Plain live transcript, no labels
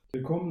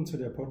Willkommen zu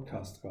der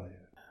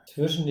Podcast-Reihe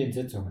Zwischen den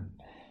Sitzungen.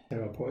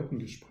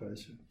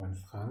 Therapeutengespräche Von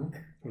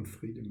Frank und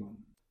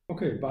Friedemann.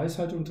 Okay,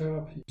 Weisheit und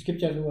Therapie. Es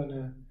gibt ja so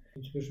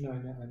inzwischen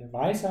eine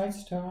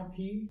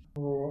Weisheitstherapie,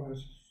 wo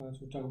es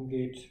also darum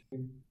geht,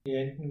 den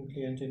Klienten und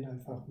Klientinnen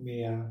einfach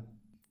mehr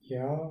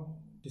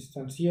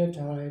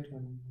Distanziertheit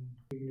und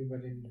gegenüber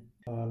den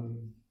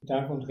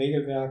Gedanken und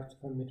Regelwerk zu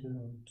vermitteln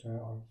und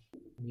auch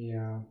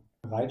mehr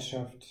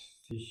Bereitschaft,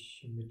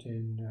 sich mit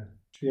den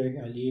schwierigen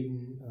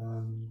Erleben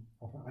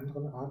auf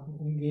anderen Arten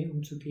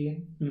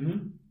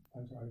umzugehen.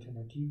 Also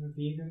alternative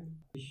Wege,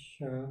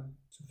 sich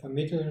zu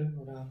vermitteln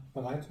oder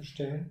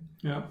bereitzustellen.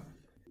 Ja.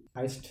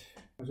 Heißt,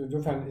 also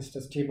insofern ist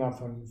das Thema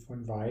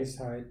von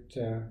Weisheit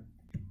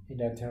in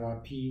der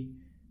Therapie,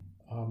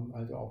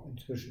 also auch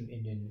inzwischen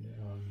in den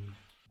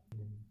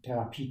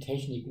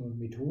Therapietechniken und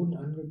Methoden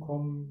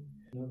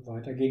angekommen.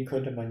 Weitergehen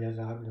könnte man ja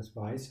sagen, dass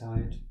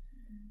Weisheit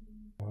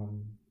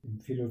im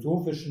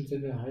philosophischen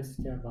Sinne heißt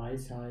ja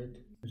Weisheit,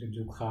 also im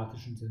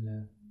sokratischen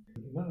Sinne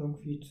immer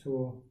irgendwie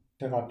zur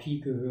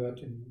Therapie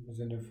gehört, im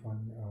Sinne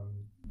von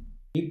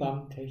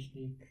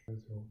Hebammtechnik,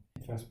 also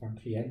etwas beim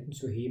Klienten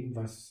zu heben,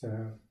 was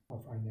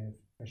auf eine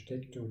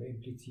versteckte oder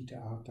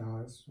implizite Art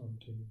da ist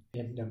und den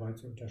Klienten dabei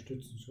zu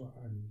unterstützen, zu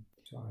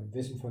einem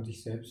Wissen von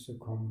sich selbst zu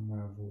kommen,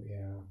 wo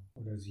er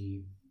oder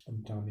sie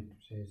und damit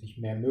sich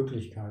mehr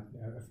Möglichkeiten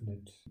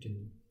eröffnet, mit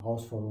den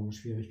Herausforderungen,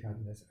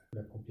 Schwierigkeiten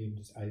oder Problemen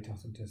des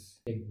Alltags und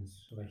des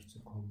Denkens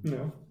zurechtzukommen.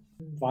 Ja.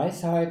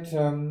 Weisheit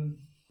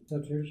ist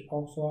natürlich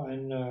auch so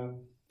ein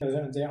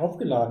sehr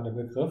aufgeladener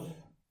Begriff,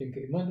 ich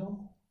denke immer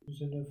noch, im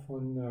Sinne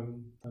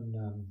von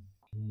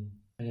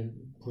eine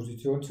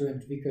Position zu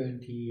entwickeln,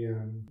 die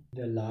in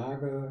der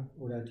Lage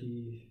oder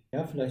die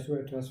vielleicht so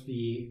etwas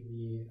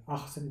wie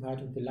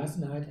Achtsamkeit und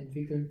Gelassenheit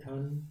entwickeln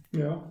kann.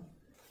 Ja.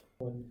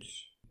 Und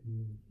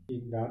im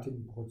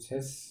gegenwärtigen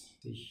Prozess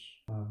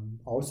sich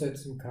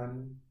aussetzen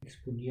kann,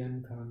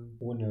 exponieren kann,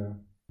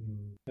 ohne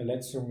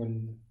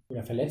Verletzungen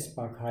oder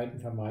Verletzbarkeiten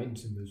vermeiden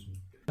zu müssen.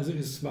 Also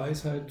ist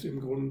Weisheit im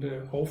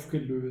Grunde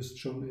aufgelöst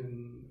schon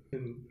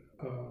in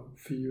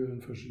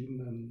vielen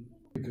verschiedenen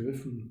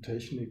Begriffen,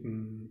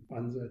 Techniken,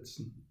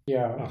 Ansätzen,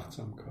 Ja.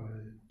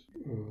 Achtsamkeit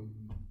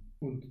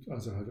und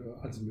also halt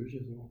alles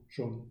Mögliche so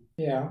schon.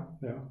 Ja.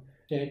 Ja.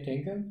 Ich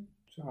denke,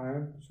 zu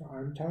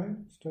einem Teil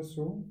ist das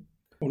so.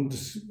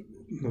 Und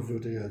man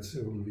würde jetzt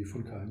irgendwie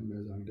von keinem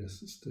mehr sagen,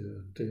 das ist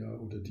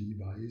der oder die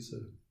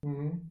Weise.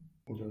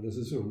 Oder das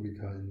ist irgendwie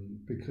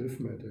kein Begriff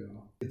mehr,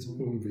 der jetzt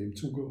irgendwem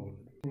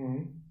zugeordnet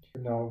wird.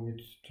 Genau,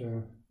 ist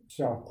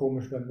ja auch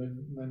komisch,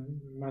 wenn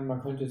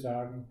man könnte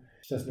sagen,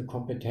 ist das eine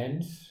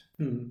Kompetenz,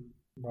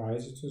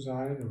 weise zu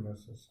sein, oder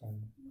ist das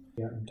ein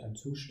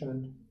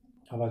Zustand?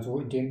 Aber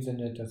so in dem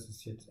Sinne, dass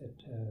es jetzt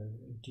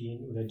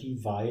den oder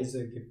die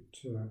Weise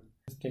gibt,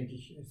 das denke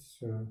ich,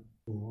 ist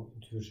so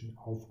inzwischen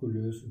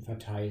aufgelöst und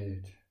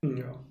verteilt.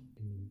 Ja.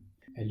 In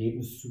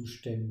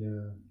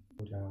Erlebenszustände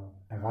oder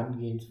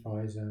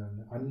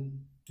Herangehensweise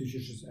an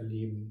psychisches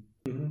Erleben,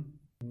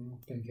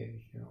 denke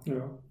ich.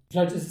 Ja.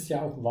 Vielleicht ist es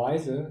ja auch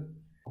weise,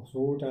 auch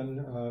so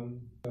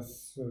dann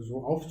das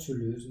so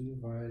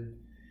aufzulösen, weil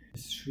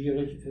es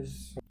schwierig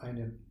ist,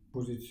 eine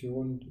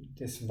Position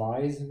des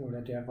Weisen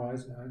oder der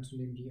Weisen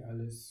einzunehmen, die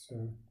alles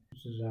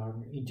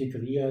sozusagen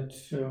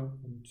integriert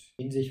und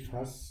in sich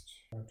fasst,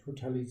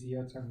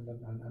 totalisiert, sagen wir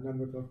dann einen anderen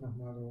Begriff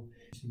nochmal so ein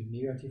bisschen mit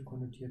negativ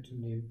konnotiert zu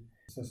nehmen,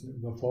 dass das eine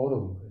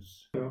Überforderung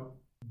ist. Ja.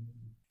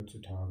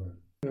 Heutzutage.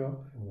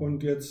 Ja,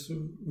 und jetzt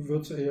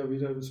wird es eher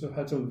wieder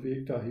halt so einen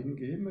Weg dahin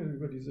geben,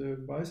 über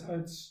diese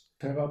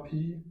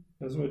Weisheitstherapie,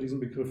 dass man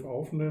diesen Begriff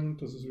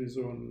aufnimmt. Das ist wie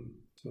so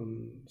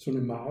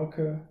eine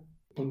Marke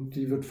und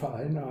die wird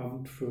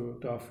vereinnahmt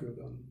dafür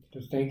dann.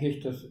 Das denke ich,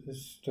 das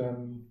ist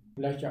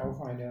vielleicht ja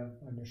auch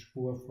eine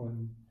Spur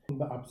von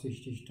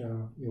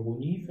unbeabsichtigter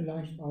Ironie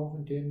vielleicht auch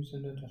in dem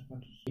Sinne, dass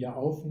man das wieder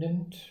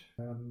aufnimmt.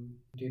 In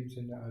dem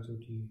Sinne also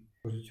die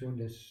Position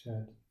der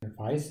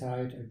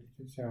Weisheit, das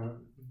ist ja,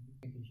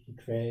 denke ich, die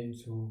Quellen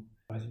zu,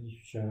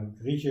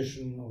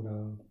 griechischen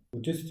oder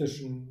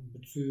buddhistischen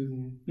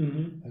Bezügen,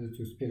 also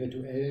zu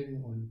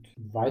spirituellen und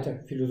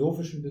weiter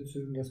philosophischen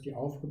Bezügen, dass die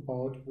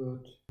aufgebaut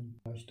wird und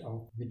vielleicht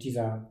auch mit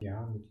dieser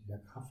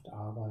Kraft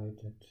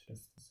arbeitet,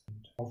 dass das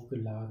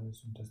aufgeladen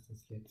ist und dass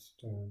das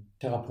jetzt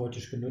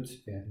therapeutisch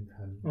genutzt werden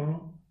kann.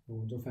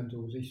 So, insofern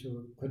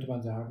könnte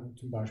man sagen,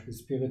 zum Beispiel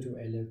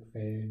spirituelle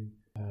Quellen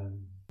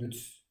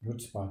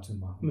nutzbar zu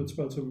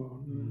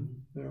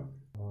machen. Ja.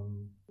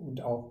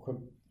 Und auch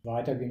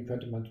weitergehen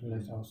könnte man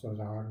vielleicht auch so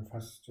sagen,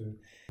 fast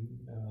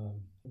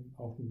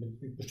auch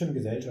mit bestimmten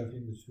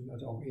gesellschaftlichen Bezügen,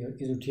 also auch eher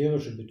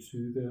esoterische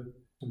Bezüge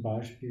zum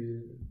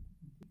Beispiel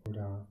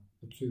oder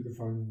Bezüge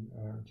von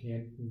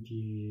Klienten,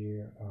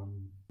 die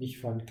nicht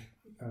von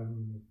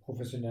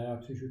professioneller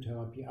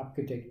Psychotherapie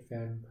abgedeckt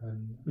werden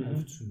können,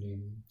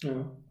 aufzunehmen.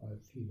 Ja. Weil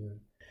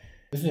viele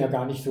müssen ja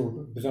gar nicht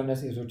so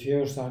besonders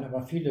esoterisch sein,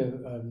 aber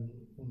viele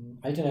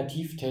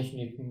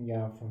Alternativtechniken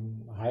ja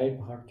von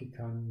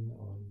Heilpraktikern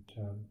und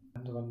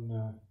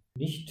anderen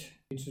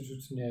nicht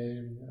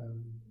institutionellen,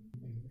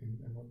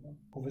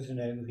 im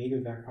professionellem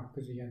Regelwerk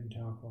abgesicherten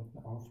Therapeuten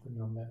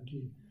aufgenommen werden,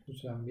 die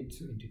sozusagen mit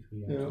zu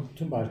integrieren. Ja.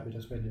 Zum Beispiel,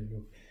 das wäre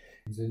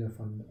im Sinne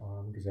von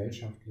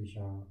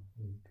gesellschaftlicher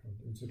und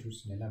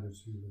institutioneller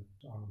Bezüge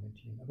zu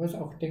argumentieren. Aber es ist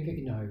auch, denke ich,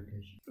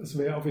 inhaltlich. Es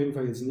wäre auf jeden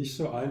Fall jetzt nicht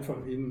so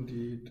einfach, in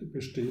die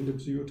bestehende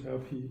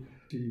Psychotherapie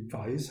die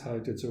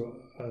Weisheit jetzt so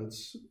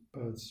als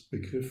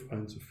Begriff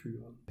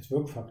einzuführen. Als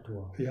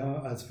Wirkfaktor.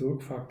 Ja, als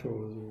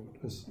Wirkfaktor. So.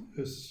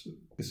 Das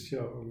ist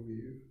ja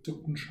irgendwie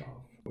zu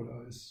unscharf.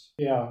 Oder ist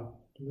Ja,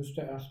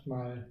 müsste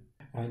erstmal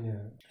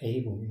eine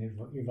Erhebung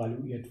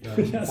evaluiert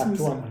werden, Ja,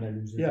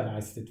 Faktorenanalyse ja.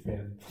 geleistet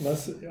werden.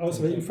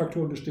 aus welchen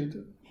Faktoren besteht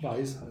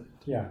Weisheit?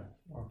 Ja,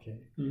 okay.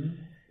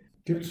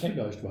 Gibt es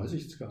vielleicht, weiß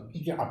ich es gar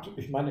nicht. Ja,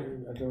 ich meine,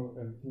 also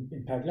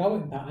in Per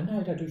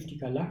Anhalter durch die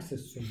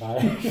Galaxis zum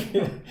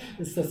Beispiel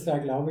ist das da,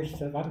 glaube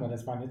ich, warte mal,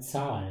 das war eine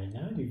Zahl,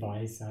 ne? Die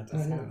Weisheit.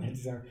 Das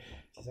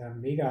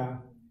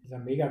dieser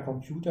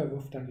Megacomputer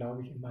wirft dann,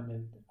 glaube ich, immer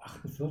eine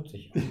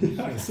 48 aus.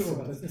 Ach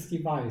so. Das ist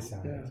die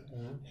Weisheit. Ja.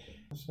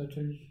 Das ist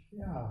natürlich,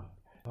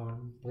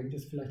 bringt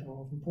es vielleicht auch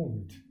auf den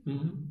Punkt.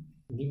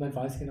 Niemand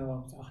weiß genau,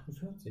 warum es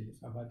 48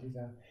 ist, aber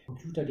dieser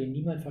Computer, den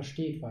niemand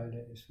versteht, weil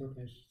der ist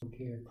wirklich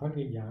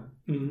kongenial,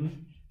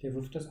 der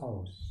wirft das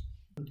aus.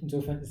 Und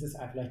insofern ist es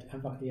vielleicht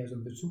einfach eher so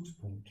ein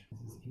Bezugspunkt.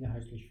 Das ist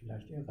inhaltlich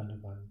vielleicht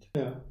irrelevant.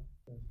 Ja.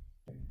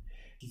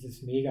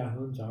 Dieses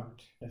Mega-Hirn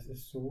sagt, das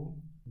ist so,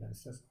 dann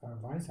ist das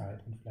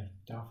Weisheit und vielleicht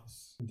darf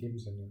es in dem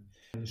Sinne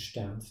eines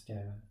Sterns,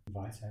 der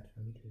Weisheit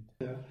vermittelt.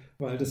 Ja,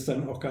 weil das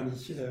dann auch gar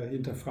nicht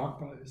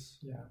hinterfragbar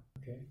ist. Ja,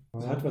 okay.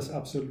 Es hat was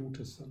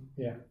Absolutes dann.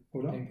 Ja,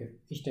 oder?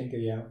 Ich denke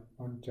ja.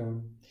 Und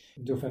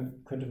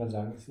insofern könnte man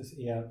sagen, es ist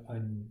eher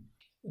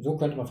so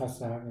könnte man fast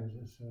sagen,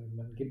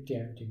 man gibt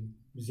der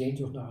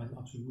Sehnsucht nach einem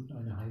Absoluten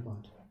eine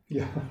Heimat.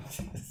 Ja.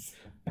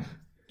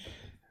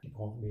 Die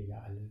brauchen wir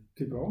ja alle.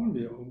 Die brauchen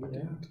wir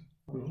unbedingt. Ja.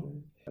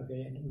 Weil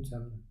wir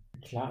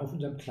auf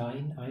unserem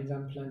kleinen,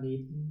 einsamen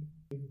Planeten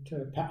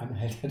per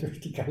Anhalter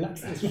durch die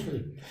Galaxis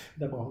schweben.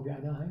 Da brauchen wir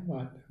eine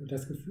Heimat und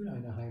das Gefühl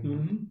einer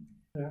Heimat.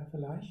 Ja,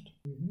 vielleicht.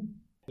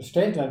 Das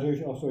stellt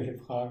natürlich auch solche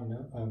Fragen,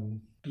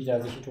 ne? Die da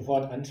sich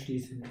sofort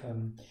anschließen.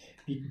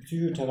 Bieten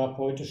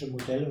psychotherapeutische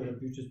Modelle oder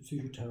bietet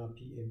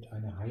Psychotherapie eben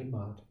eine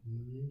Heimat?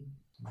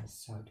 Das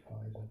ist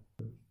zeitweise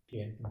für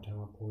Klienten und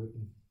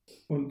Therapeuten.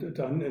 Und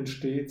dann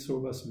entsteht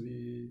sowas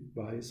wie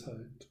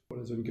Weisheit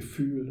oder so ein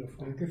Gefühl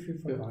davon. Ein Gefühl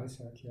von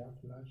Weisheit, ja,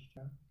 vielleicht.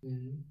 Ja.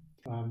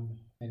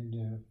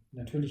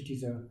 Natürlich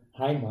diese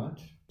Heimat,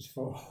 ist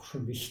auch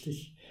schon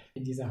wichtig,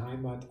 wenn diese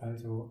Heimat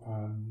also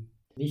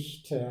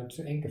nicht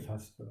zu eng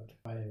gefasst wird,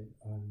 weil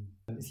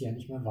dann ist sie ja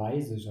nicht mehr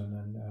weise,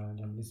 sondern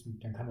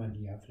dann kann man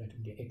die ja vielleicht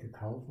um die Ecke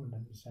kaufen und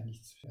dann ist ja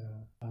nichts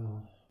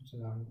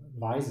sozusagen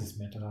Weises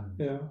mehr dran.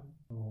 Ja.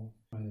 So,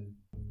 weil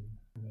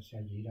kann das ja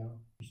jeder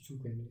nicht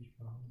zugänglich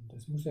machen.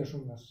 Das muss ja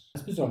schon was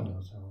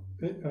Besonderes haben.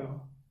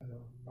 Ja. Also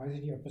weiß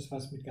ich nicht, ob das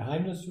was mit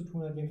Geheimnis zu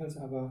tun hat, jedenfalls,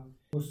 aber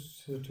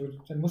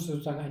dann muss es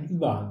sozusagen einen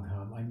Überhang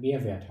haben, einen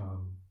Mehrwert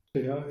haben.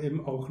 Der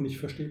eben auch nicht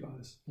verstehbar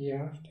ist.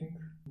 Ja, ich denke,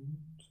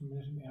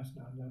 zumindest im ersten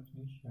Ansatz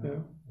nicht.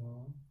 Ja.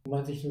 Wo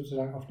man sich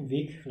sozusagen auf den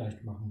Weg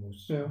vielleicht machen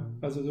muss. Ja,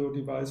 also so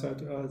die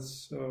Weisheit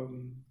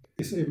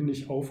ist eben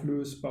nicht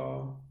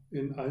auflösbar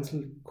in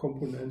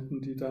Einzelkomponenten,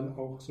 die dann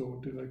auch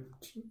so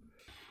direkt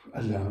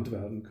erlernt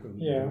werden können,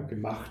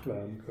 gemacht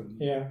werden können.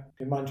 Ja,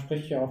 man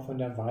spricht ja auch von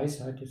der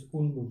Weisheit des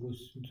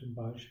Unbewussten zum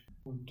Beispiel.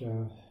 Und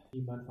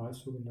niemand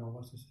weiß so genau,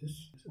 was es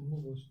ist, das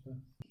Unbewusste.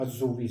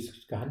 Also so, wie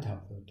es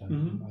gehandhabt wird dann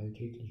im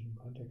alltäglichen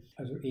Kontext.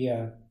 Also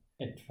eher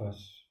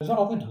etwas, das ist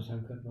auch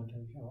interessant, könnte man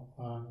natürlich auch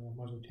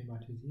mal so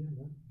thematisieren.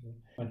 Ne? Also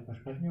manchmal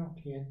sprechen ja auch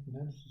Klienten,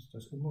 ne? Das ist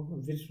das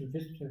Unbewusste.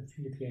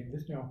 Viele Klienten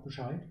wissen ja auch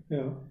Bescheid.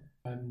 Ja.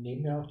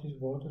 Nehmen ja auch diese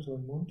Worte so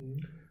im Mund.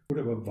 Gut,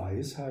 aber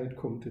Weisheit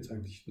kommt jetzt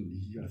eigentlich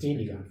nie als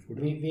weniger, Begriff,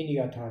 oder?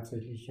 Weniger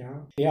tatsächlich,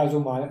 ja. Eher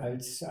so mal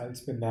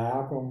als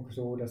Bemerkung,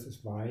 so, das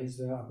ist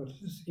weise, aber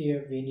das ist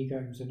eher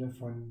weniger im Sinne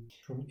von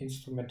schon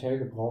instrumentell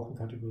gebrauchten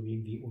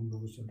Kategorien wie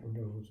unbewusst und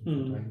unterbewusst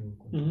und Verdrängung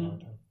und so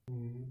weiter.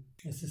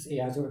 Es ist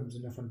eher so im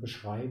Sinne von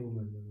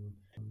Beschreibungen,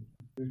 von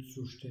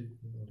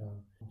Bildzuständen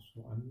oder auch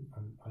so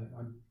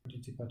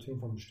Antizipation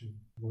von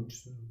bestimmten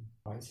Wunsch,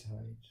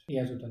 Weisheit.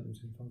 Eher so dann im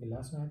Sinne von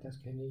Gelassenheit,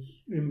 das kenne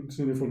ich. Im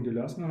Sinne von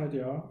Gelassenheit,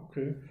 ja,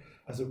 okay.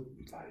 Also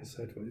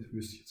Weisheit, weil ich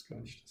wüsste jetzt gar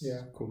nicht,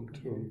 das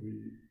kommt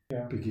irgendwie,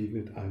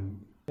 begegnet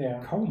einem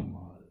kaum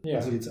mal. Ja.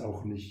 Also jetzt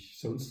auch nicht,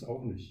 sonst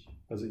auch nicht.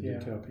 Also in den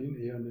Therapien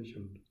eher nicht.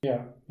 Und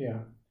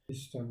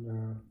ist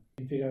dann,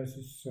 entweder ist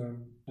es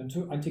dann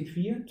zu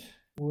antiquiert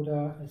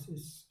oder es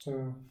ist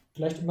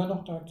vielleicht immer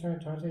noch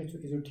tatsächlich zu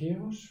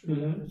esoterisch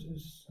oder es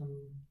ist,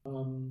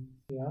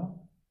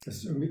 es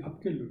ist irgendwie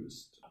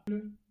abgelöst.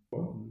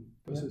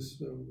 Das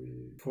ist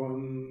irgendwie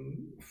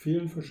von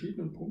vielen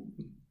verschiedenen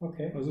Punkten.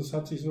 Okay. Also es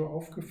hat sich so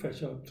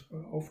aufgefächert,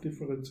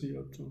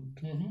 aufdifferenziert und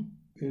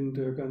in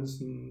der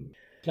ganzen...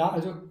 Klar,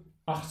 also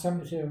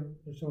achtsam ist ja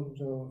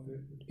so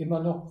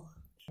immer noch,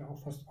 ist ja auch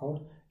fast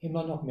out,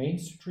 immer noch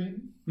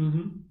Mainstream.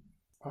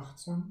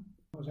 Achtsam.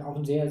 Also auch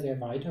ein sehr, sehr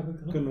weiter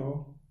Begriff.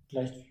 Genau.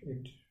 Vielleicht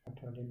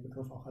hat er den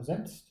Begriff auch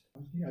ersetzt.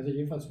 Also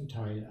jedenfalls ein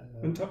Teil.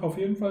 Auf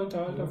jeden Fall ein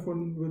Teil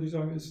davon, würde ich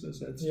sagen, ist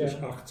letztlich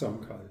Ja.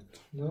 Achtsamkeit.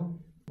 Ne?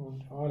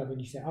 Und da bin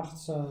ich sehr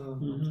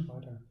achtsam und Mhm. so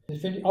weiter. Das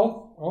finde ich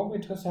auch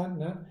interessant,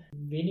 ne?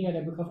 Weniger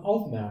der Begriff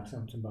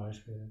aufmerksam zum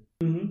Beispiel.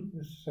 Mhm.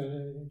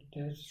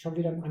 Der ist schon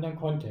wieder im anderen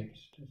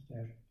Kontext, dass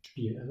der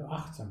spielt. Also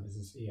achtsam ist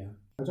es eher.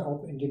 Also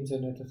auch in dem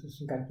Sinne, das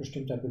ist ein ganz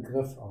bestimmter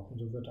Begriff auch und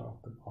so wird er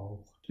auch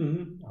gebraucht.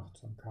 Mhm.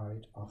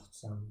 Achtsamkeit,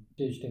 achtsam.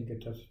 Ich denke,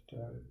 dass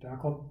da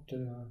kommt,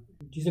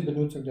 diese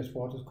Benutzung des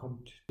Wortes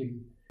kommt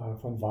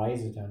von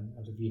Weise dann,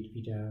 also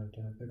wie der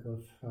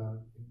Begriff in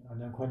einem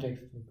anderen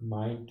Kontext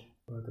gemeint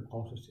oder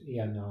gebraucht ist,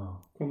 eher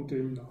nah. Kommt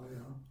dem nahe,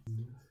 ja.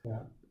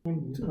 Ja.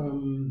 Und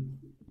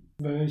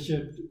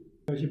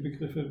welche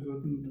Begriffe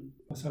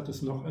was hat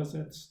es noch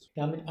ersetzt?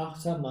 Ja, mit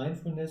achtsam,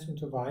 Mindfulness und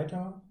so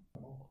weiter,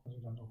 also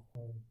dann auch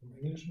vom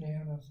Englischen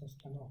her, dass das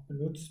dann auch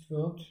benutzt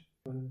wird.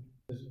 Und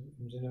das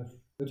im Sinne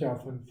wird ja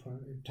auch von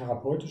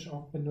therapeutisch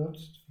auch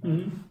benutzt,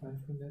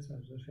 Mindfulness,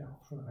 also das ist ja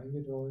auch schon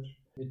eingedeutscht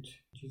mit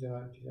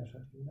dieser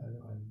Strategie, also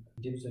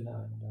in dem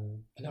Sinne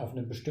ein auf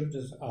eine bestimmte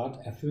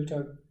Art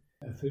erfüllter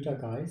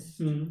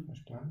Geist,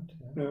 Verstand.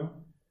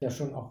 Ja. Ja,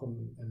 schon auch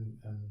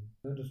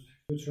das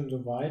führt schon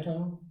so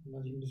weiter, wenn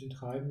man sich ein bisschen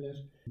treiben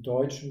lässt. Im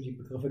Deutschen die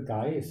Begriffe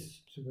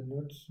Geist zu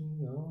benutzen,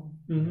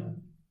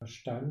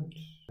 Verstand,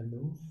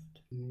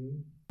 Vernunft.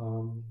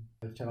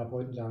 Als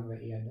Therapeuten sagen wir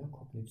eher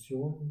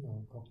Kognition,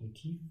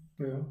 kognitiv.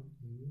 Ja.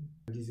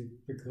 Weil diese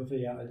Begriffe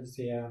ja alle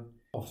sehr,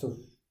 auch so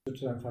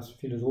sozusagen fast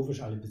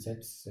philosophisch alle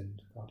besetzt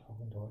sind, gerade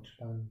auch in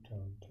Deutschland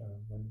und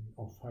man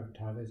auch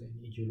teilweise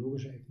in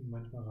ideologische Ecken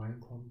manchmal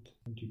reinkommt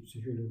und die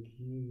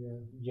Psychologie,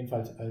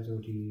 jedenfalls also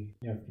in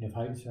der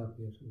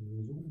Verhaltenstherapie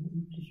so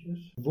unüblich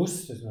ist.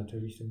 Bewusst ist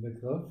natürlich so ein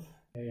Begriff,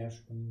 der ja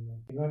schon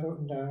immer so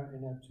in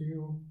der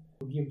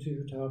Psychologie und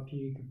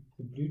Psychotherapie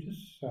geblüht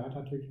ist. Der hat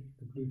natürlich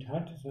geblüht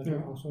ist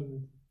natürlich auch so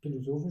ein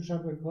philosophischer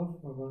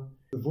Begriff, aber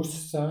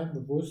Bewusstsein,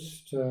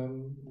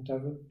 und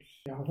da wird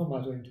ja auch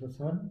nochmal so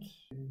interessant,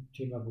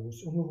 Thema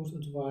bewusst, unbewusst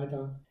und so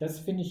weiter. Das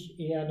finde ich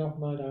eher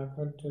nochmal, da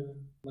könnte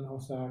man auch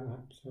sagen,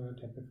 hat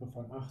der Begriff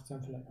von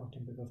achtsam vielleicht auch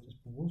den Begriff des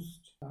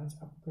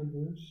Bewusstseins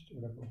abgelöst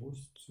oder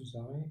bewusst zu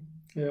sein.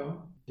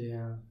 Ja.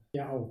 Der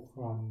ja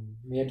auch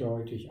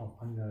mehrdeutig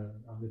auch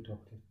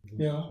angedockt ist.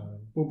 Ja,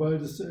 wobei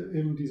das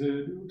eben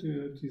diese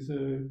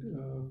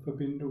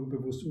Verbindung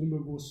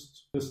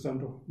bewusst-unbewusst das dann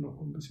doch noch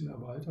ein bisschen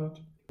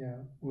erweitert.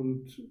 Ja.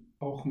 Und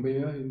auch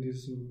mehr in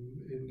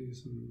diesem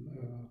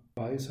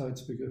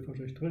Weisheitsbegriff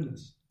wahrscheinlich drin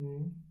ist.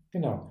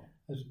 Genau,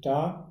 also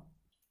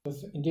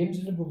das in dem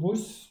Sinne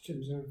bewusst,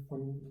 im Sinne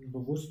von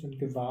bewusst und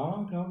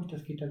gewahr, glaube ich,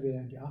 das geht dann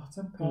wieder in die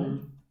Achtsamkeit.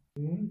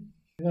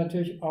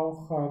 Natürlich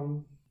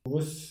auch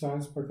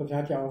Bewusstseinsbegriff, der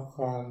hat ja auch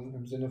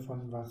im Sinne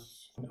von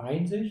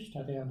Einsicht,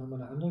 hat er ja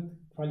nochmal eine andere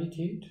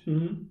Qualität.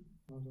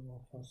 Also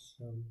auch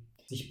was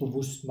sich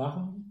bewusst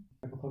machen.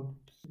 Er bekommt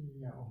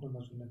ja auch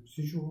nochmal so eine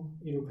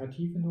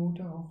psychoedukative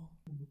Note auch.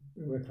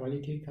 Über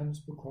Qualität kann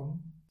es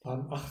bekommen.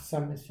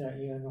 Achtsam ist ja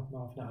eher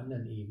nochmal auf einer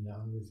anderen Ebene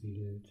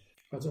angesiedelt.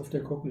 Also auf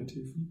der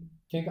kognitiven?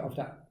 Ich denke,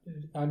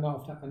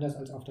 anders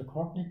als auf der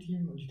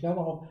kognitiven. Und ich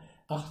glaube auch,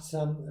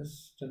 achtsam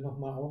ist dann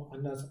nochmal auch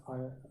anders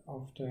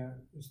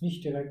ist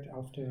nicht direkt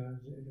auf dieser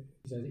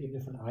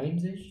Ebene von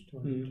Einsicht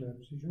und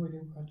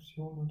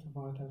Psychoedukation und so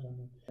weiter,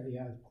 sondern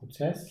eher als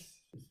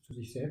Prozess, das zu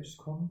sich selbst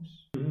kommt,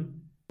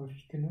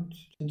 häufig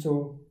genutzt. Sind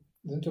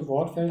so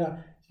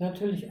Wortfelder,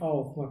 natürlich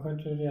auch. Man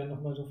könnte ja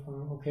nochmal so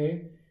fragen,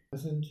 okay,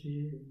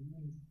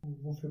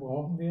 wofür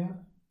brauchen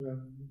wir?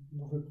 Oder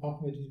wofür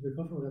brauchen wir diese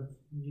Begriffe? Oder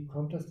wie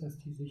kommt das, dass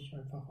die sich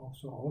einfach auch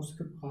so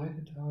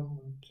ausgebreitet haben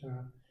und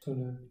so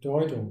eine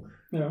Bedeutung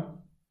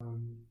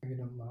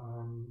angenommen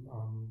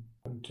haben?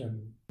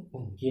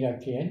 Und jeder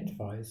Klient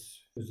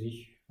weiß für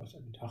sich, was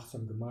mit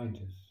achtsam gemeint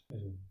ist.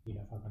 Also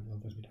jeder kann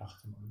irgendwas mit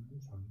achtsam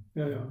anfangen.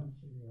 Ja.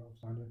 Auf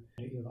seine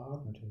ihre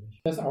Art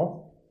natürlich. Das ist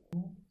auch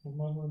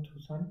nochmal so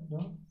interessant,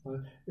 ne?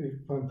 Weil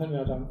man kann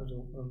ja dann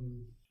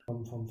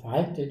vom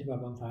Verhalten, den wir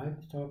beim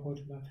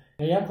Verhaltenstherapeuten machen.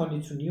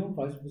 Konditionierung,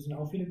 wissen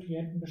auch viele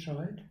Klienten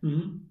Bescheid,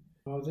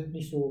 aber sind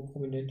nicht so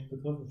prominente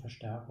Begriffe,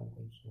 Verstärkung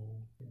und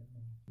so.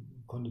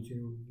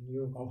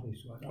 Konditionierung auch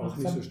nicht so. Also auch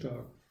nicht so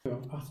stark.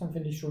 Ja. Achtsam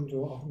finde ich schon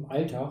so auch im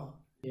Alltag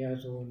eher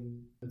so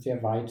einen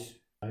sehr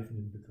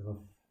weitgreifenden Begriff,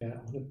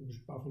 der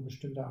auch auf eine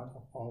bestimmte Art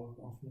auch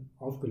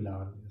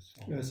aufgeladen ist.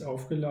 Er ist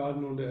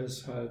aufgeladen und er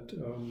ist halt,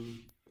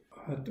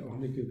 hat auch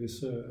eine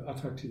gewisse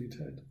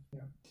Attraktivität.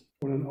 Ja.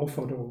 Und einen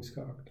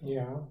Aufforderungscharakter.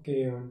 Ja,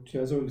 okay. Und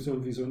ja, so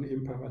wie so ein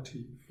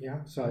Imperativ.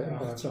 Ja, sei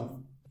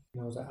achtsam.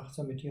 Genau, sei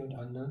achtsam mit dir und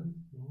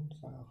anderen. Ja,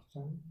 sei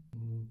achtsam.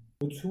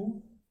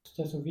 Wozu ist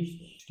das so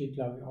wichtig? Steht,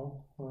 glaube ich,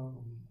 auch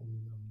um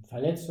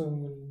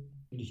Verletzungen,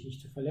 um dich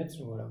nicht zu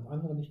verletzen oder um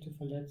andere nicht zu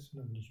verletzen,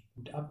 um dich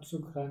gut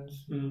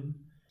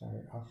abzugrenzen.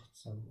 Sei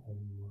achtsam,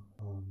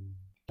 um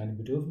deine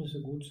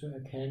Bedürfnisse gut zu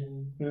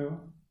erkennen.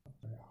 Ja.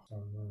 Sei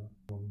achtsam,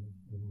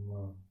 in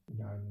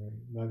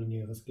ein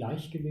imaginäres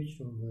Gleichgewicht,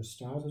 um in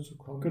Stase zu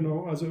kommen.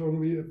 Genau, also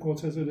irgendwie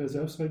Prozesse der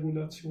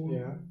Selbstregulation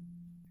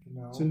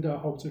sind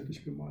da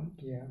hauptsächlich gemeint.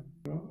 Ja.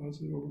 Ja,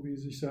 also irgendwie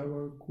sich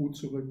selber gut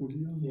zu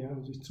regulieren,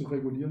 sich zu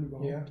regulieren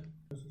überhaupt. Ja.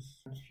 Das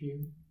ist ganz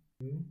viel.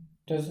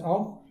 Das ist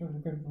auch,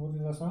 wo du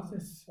das sagst,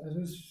 ist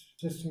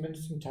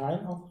zumindest zum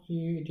Teil auch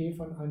die Idee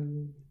von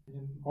einem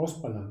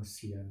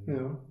Ausbalancieren.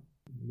 Ja.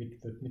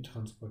 Wird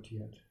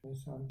mittransportiert. Das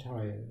ist ein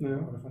Teil.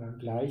 Ja. Oder von einem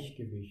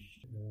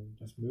Gleichgewicht,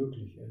 das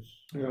möglich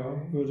ist.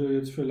 Ja, würde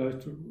jetzt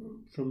vielleicht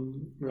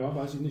schon, ja,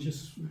 weiß ich nicht,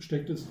 es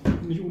steckt es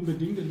nicht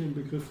unbedingt in dem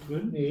Begriff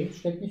drin. Nee,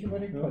 steckt nicht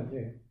unbedingt drin.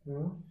 Nee.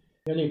 Ja.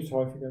 Ich erlebe es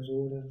häufiger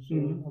so,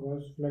 aber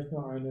es ist vielleicht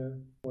nur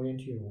eine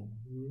Orientierung.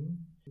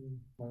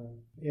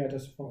 Eher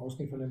das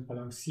Ausgehen von dem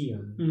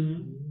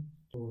Balancieren.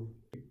 So,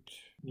 es gibt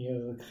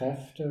mehrere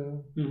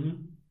Kräfte.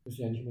 Es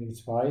müssen ja nicht unbedingt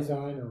zwei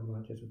sein, aber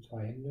man hat ja so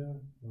zwei Hände.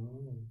 Ja,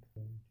 und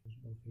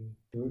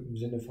so im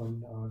Sinne von,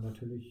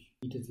 natürlich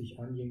bietet sich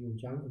an, Yin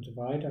und Yang und so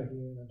weiter,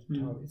 hier der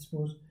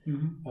Taoismus,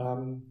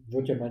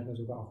 wird ja manchmal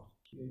sogar auch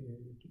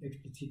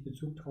explizit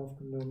Bezug drauf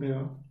genommen.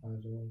 Ja.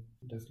 Also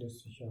das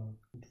lässt sich ja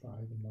gut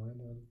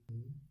verallgemeinern.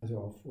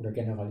 Also oder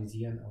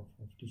generalisieren auf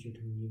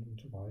Dichotomien und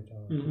so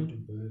weiter. Gut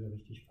und böse,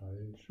 richtig,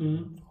 falsch,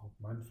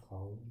 Mann,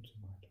 Frau und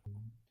so weiter.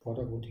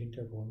 Vordergrund,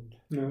 Hintergrund,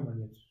 kann man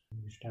jetzt in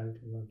die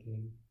Gestalt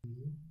übergehen.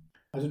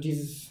 Also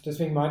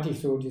deswegen meinte ich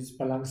so, dieses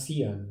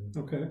Balancieren.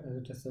 Okay.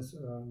 Also dass das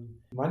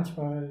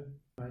manchmal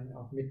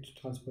auch mit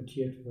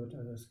transportiert wird.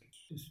 Also es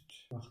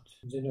macht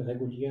im Sinne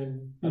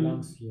regulieren,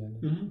 balancieren.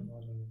 Das ist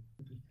immer so eine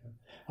Möglichkeit.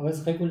 Aber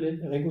das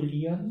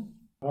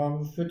Regulieren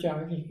führt ja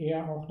eigentlich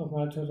eher auch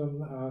nochmal zu so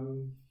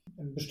einem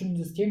bestimmten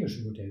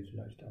systemischen Modell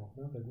vielleicht auch.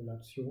 Ne?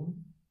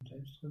 Regulation,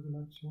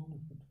 Selbstregulation,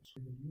 das wird was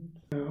reguliert.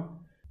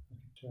 Ja.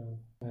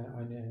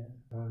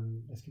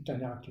 Es gibt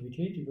eine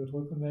Aktivität, die wird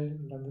rückgemeldet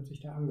und dann wird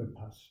sich da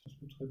angepasst.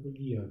 Das wird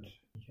reguliert.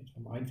 Wenn ich jetzt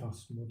vom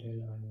einfachsten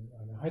Modell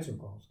eine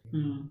Heizung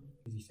ausgehe,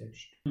 die sich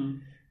selbst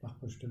nach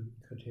bestimmten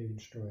Kriterien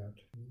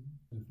steuert.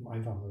 Also vom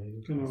einfachen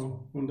Modell.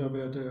 Genau. Und da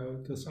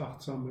wäre das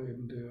Achtsame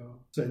eben der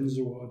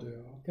Sensor,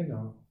 der.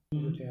 Genau.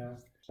 Der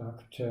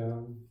sagt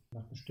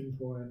nach bestimmten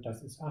Vorgängen,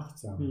 das ist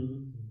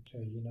achtsam. Und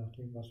je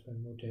nachdem, was für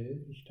ein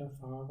Modell ich da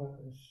fahre,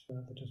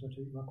 wird das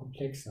natürlich immer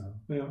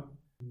komplexer. Ja.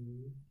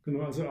 Genau,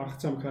 also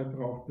Achtsamkeit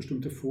braucht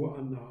bestimmte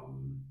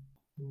Vorannahmen,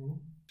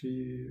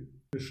 die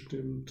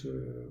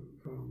bestimmte,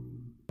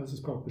 also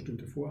es braucht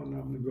bestimmte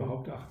Vorannahmen, um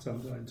überhaupt achtsam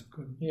sein zu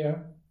können.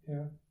 Ja,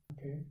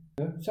 okay.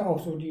 Das ist ja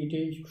auch so die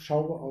Idee, ich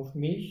schaue auf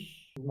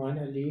mich, mein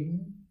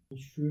Erleben,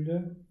 ich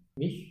fühle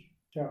mich,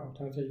 ist ja auch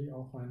tatsächlich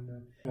auch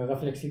ein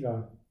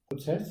reflexiver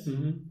Prozess,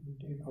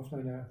 auf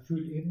einer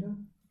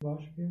Fühlebene zum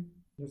Beispiel.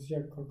 Das ist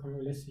ja,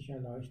 lässt sich ja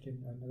leicht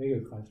in einen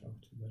Regelkreislauf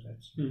zu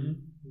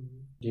übersetzen.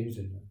 In dem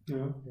Sinne.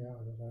 Ja,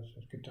 also das heißt,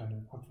 es gibt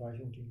eine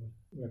Abweichung, die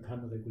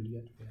kann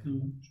reguliert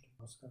werden.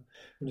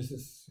 Und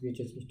es geht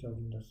jetzt nicht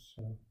darum, das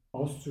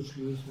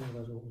auszuschließen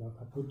oder so oder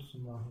kaputt zu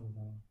machen.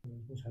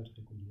 Es muss halt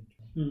reguliert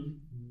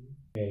werden.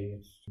 Okay,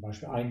 jetzt zum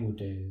Beispiel ein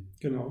Modell,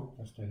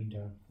 was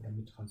dahinter oder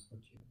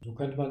mittransportiert. So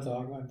könnte man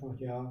sagen einfach,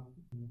 ja,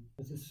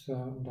 das ist,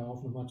 um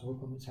darauf nochmal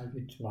zurückzukommen, ist halt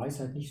mit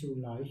Weisheit nicht so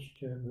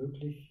leicht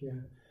möglich.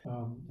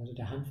 Also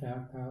der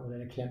Handwerker oder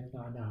der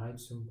Klempner an der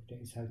Heizung,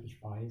 der ist halt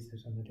nicht weise,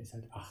 sondern der ist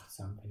halt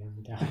achtsam, wenn er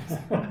mit der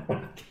Heizung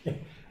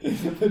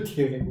wird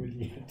die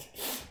reguliert.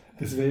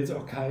 Das wäre jetzt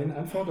auch kein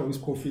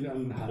Anforderungsprofil an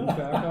einen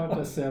Handwerker,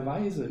 dass der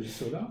weise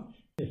ist, oder?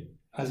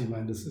 Also ich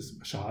meine, das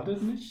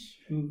schadet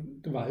nicht,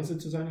 weise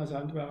zu sein als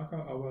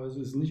Handwerker, aber es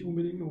ist nicht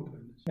unbedingt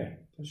notwendig. Ja,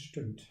 das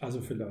stimmt. Also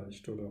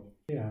vielleicht, oder?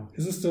 Ja.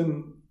 Ist es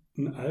denn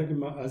ein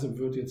allgemein, also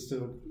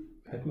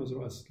hätte man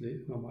so als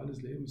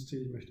normales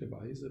Lebensziel, ich möchte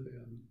weise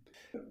werden?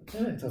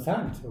 Ja,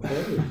 interessant, okay.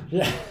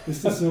 Ja.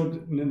 Ist das so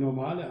eine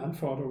normale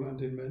Anforderung an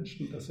den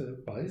Menschen, dass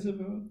er weise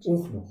wird?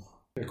 Auch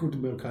noch. Ja gut,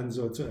 man kann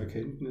so zur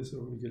Erkenntnis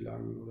irgendwie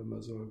gelangen oder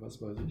man soll,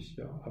 was weiß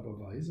ich, aber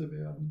weise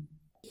werden.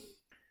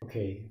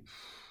 Okay,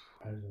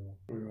 also.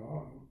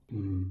 Ja.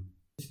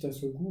 Ist das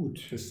so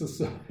gut? Ist das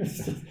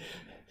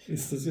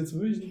jetzt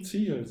wirklich ein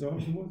Ziel? Soll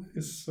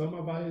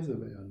man weise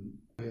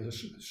werden? Ja, das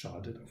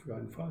schadet auf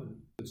keinen Fall.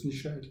 Das ist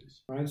nicht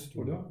schädlich. Meinst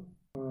du? Oder?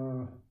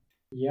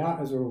 Ja,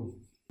 also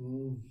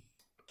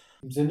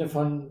im Sinne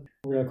von,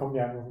 da kommen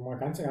ja noch mal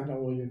ganz andere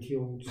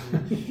Orientierungen zu,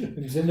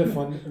 im Sinne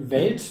von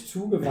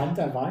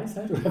weltzugewandter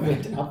Weisheit oder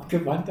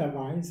weltabgewandter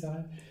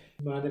Weisheit.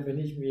 Ich meine, wenn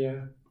ich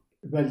mir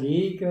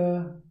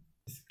überlege,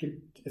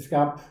 es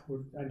gab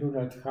einen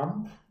Donald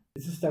Trump,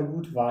 ist es da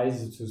gut,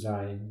 weise zu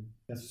sein,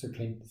 das zur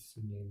Kenntnis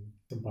zu nehmen,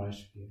 zum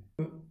Beispiel.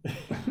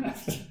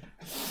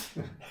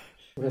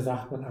 Oder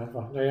sagt man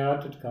einfach, naja,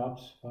 das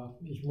gab's,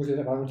 ich muss jetzt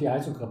aber nur die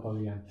Heizung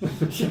reparieren.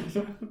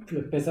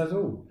 Besser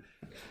so.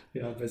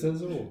 Ja, besser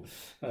so.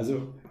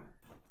 Also,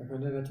 man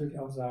könnte natürlich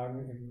auch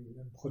sagen,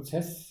 im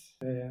Prozess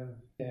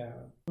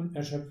der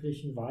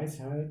unerschöpflichen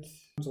Weisheit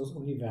unseres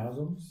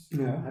Universums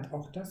hat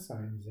auch das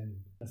seinen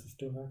Sinn, dass es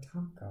Donald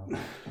Trump gab.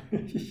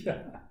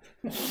 Ja.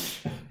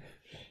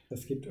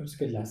 Das gibt uns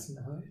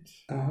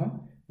Gelassenheit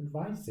und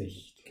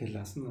Weitsicht.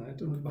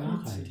 Gelassenheit und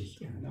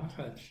Nachhaltigkeit.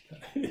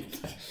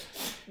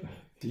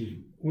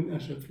 Die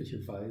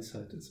unerschöpfliche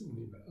Weisheit des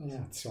Universums.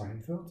 Ja,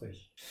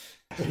 42.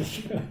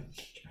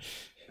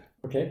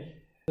 Okay,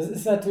 das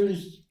ist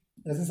natürlich,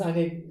 also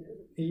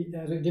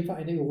in dem Fall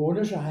eine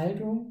ironische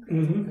Haltung,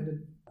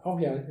 auch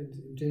ja,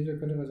 im Sinne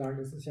könnte man sagen,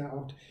 das ist ja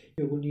auch,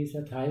 Ironie ist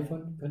ja Teil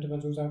von, könnte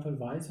man so sagen, von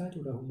Weisheit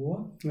oder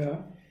Humor,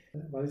 Ja.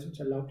 weil es uns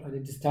erlaubt,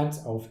 eine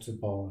Distanz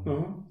aufzubauen.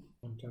 Aha.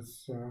 Und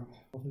das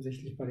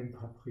offensichtlich bei den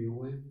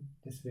Kapriolen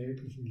des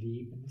weltlichen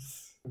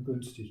Lebens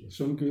günstig ist.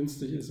 Schon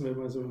günstig ist, wenn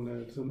man so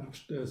eine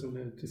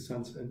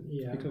Distanz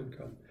entwickeln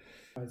kann.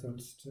 Weil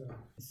sonst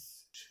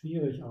es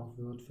schwierig auch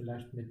wird,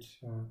 vielleicht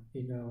mit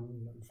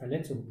inneren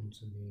Verletzungen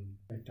umzugehen,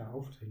 vielleicht da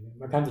Aufträge.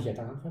 Man kann sich ja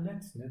daran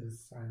verletzen, ne, dass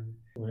es einen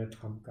oder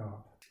Trump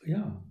gab.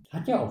 Ja.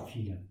 Hat ja auch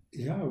viele.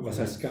 Ja, was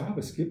heißt gab?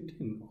 Es gibt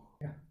ihn noch.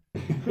 Ja.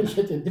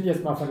 Ich bin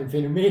jetzt mal von dem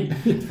Phänomen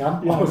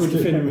Trump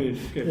Phänomen.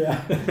 Okay.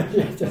 Ja,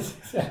 das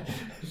ist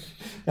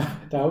ja,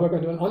 darüber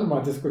können wir auch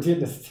nochmal diskutieren,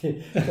 dass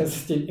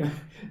es den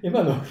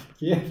immer noch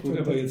gibt. Gut,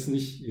 aber jetzt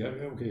nicht, ja,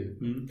 okay.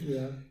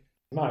 Ja.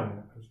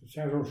 Nein, das ist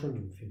ja schon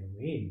ein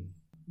Phänomen.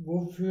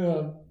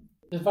 Wofür,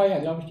 das war ja,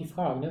 glaube ich, die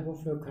Frage, ne?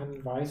 Wofür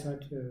kann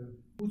Weisheit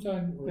gut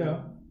sein?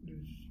 Oder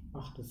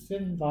macht es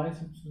Sinn,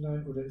 weise zu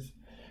sein? Oder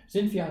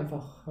sind wir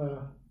einfach,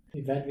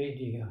 werden wir in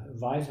die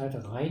Weisheit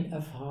rein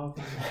erfahren?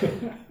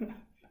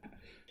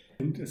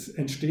 Und es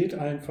entsteht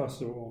einfach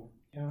so.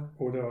 Ja.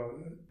 Oder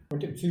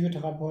und im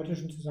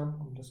psychotherapeutischen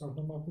Zusammenhang, um das auch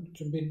nochmal gut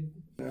zu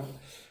binden. Ja.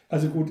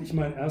 Also gut, ich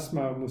meine,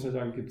 erstmal muss ich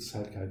sagen, gibt es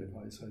halt keine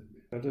Weisheit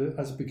mehr.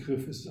 Also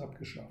Begriff ist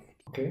abgeschafft.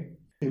 Okay.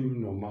 Im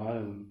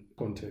normalen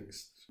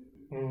Kontext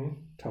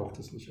taucht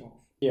es nicht auf.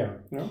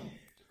 Ja.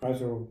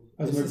 Also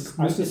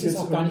es ist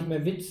auch gar nicht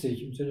mehr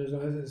witzig, im Sinne,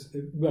 es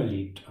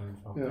überlebt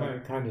einfach. Ja.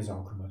 Keine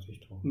Sau kümmert sich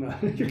drum.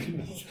 Nein,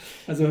 genau.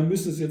 Also man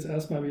müsste es jetzt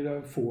erstmal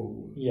wieder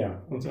vorholen.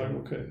 Ja. Und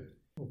sagen,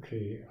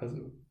 okay,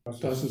 also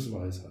das ist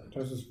Weisheit.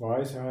 Das ist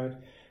Weisheit.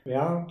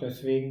 Ja,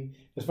 deswegen,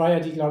 das war ja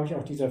glaube ich,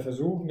 auch dieser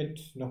Versuch,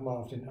 mit nochmal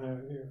auf den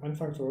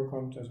Anfang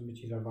zurückkommt, also mit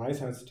dieser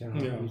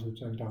Weisheitstherapie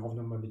sozusagen darauf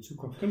nochmal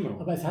mitzukommen. Genau.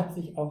 Aber es hat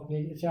sich auch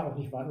nicht, ist ja auch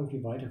nicht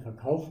irgendwie weiter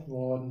verkauft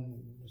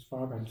worden. Es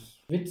war ganz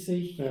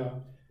witzig.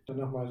 Ja. Dann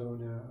nochmal so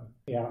eine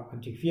eher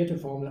antiquierte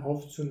Formel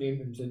aufzunehmen,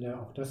 im Sinne,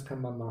 auch das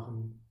kann man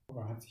machen,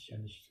 aber hat sich ja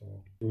nicht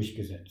so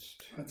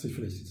durchgesetzt. Hat sich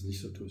vielleicht jetzt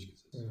nicht so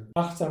durchgesetzt.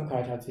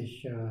 Achtsamkeit hat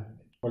sich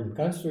voll und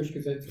ganz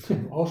durchgesetzt, ist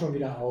auch schon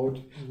wieder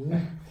out.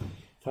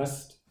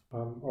 Fast.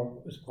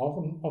 Es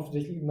brauchen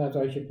offensichtlich immer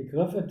solche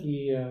Begriffe,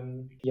 die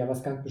ja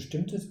was ganz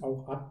Bestimmtes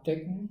auch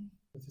abdecken.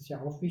 Das ist ja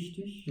auch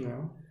wichtig.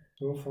 Ja.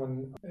 So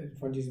von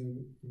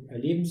diesen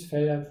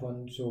Erlebensfeldern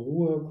von zur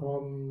Ruhe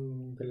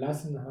kommen,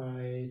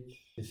 Gelassenheit,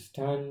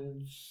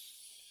 Distanz,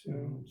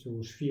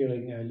 zu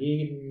schwierigen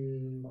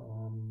Erleben,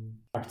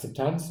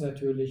 Akzeptanz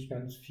natürlich,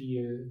 ganz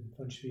viel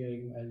von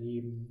schwierigen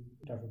Erleben,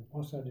 dafür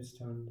brauchst du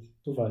Distanz,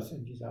 sowas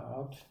in dieser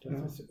Art.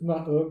 Das ist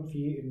immer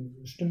irgendwie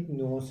in bestimmten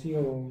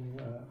Nuancierungen,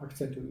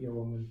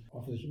 Akzentuierungen,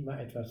 offensichtlich immer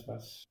etwas,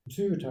 was im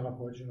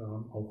psychotherapeutischen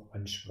Rahmen auch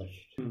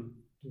anspricht.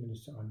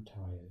 Zumindest der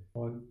Anteil.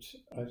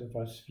 Und also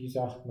wie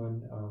sagt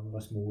man,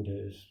 was Mode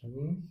ist,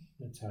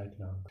 eine Zeit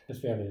lang.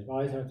 Das wäre jetzt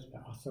Weisheit, das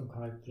wäre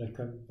Achtsamkeit, vielleicht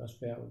was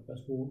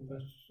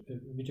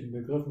mit den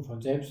Begriffen von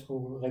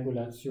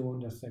Selbstregulation,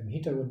 das da im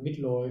Hintergrund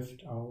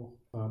mitläuft auch.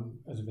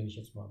 Also wenn ich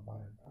jetzt mal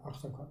bei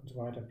Achtsamkeit und so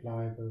weiter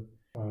bleibe,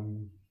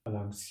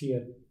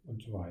 balanciert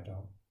und so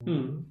weiter.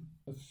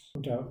 Das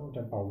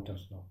unterbaut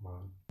das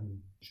nochmal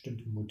an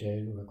bestimmten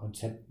Modellen oder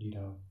Konzepten, die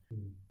da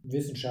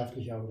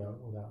wissenschaftlicher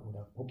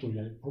oder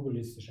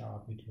populistischer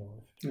Art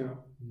mitläuft.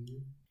 Ja.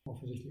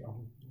 Offensichtlich auch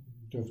ein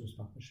Bedürfnis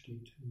noch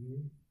besteht.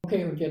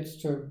 Okay, und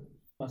jetzt,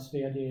 was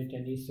wäre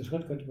der nächste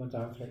Schritt? Könnte man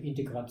sagen, vielleicht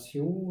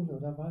Integration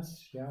oder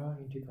was? Ja,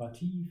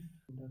 integrativ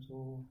oder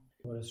so.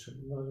 Aber das ist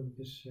schon immer so ein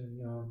bisschen,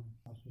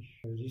 weiß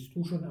nicht, siehst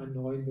du schon einen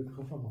neuen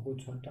Begriff am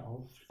Horizont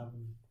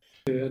aufflammen?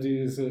 Der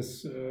die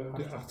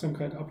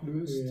Achtsamkeit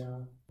ablöst.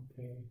 Ja,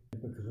 okay. Der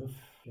Begriff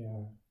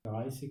der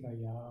 30er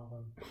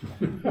Jahre.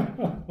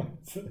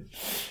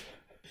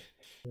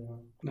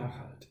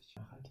 Nachhaltig.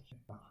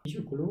 Nicht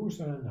ökologisch,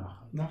 sondern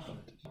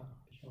nachhaltig.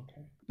 Nachhaltig,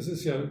 okay. Das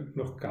ist ja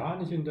noch gar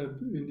nicht in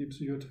die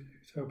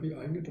Psychotherapie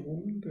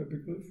eingedrungen, der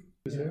Begriff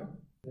bisher.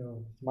 Ja.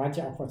 Meint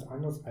ja auch was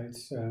anderes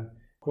als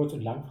Kurz-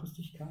 und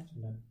Langfristigkeit,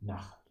 sondern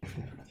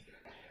Nachhaltigkeit.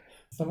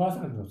 Das ist doch was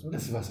anderes, oder?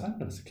 Das ist was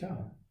anderes,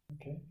 klar.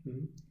 Okay.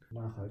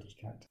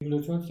 Nachhaltigkeit.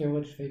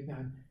 Evolutionstheoretisch fällt mir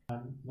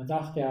an, man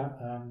sagt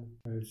ja,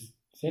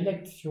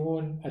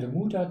 Selektion, also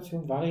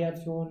Mutation,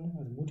 Variation,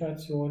 also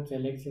Mutation,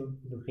 Selektion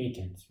und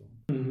Retention.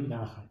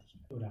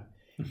 Nachhaltigkeit. Oder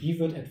wie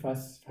wird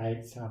etwas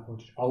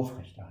verhaltenstherapeutisch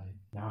aufrechterhalten?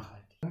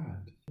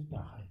 Nachhaltigkeit.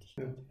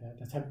 Ja.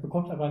 Deshalb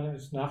bekommt aber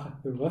das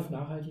Begriff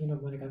Nachhaltigkeit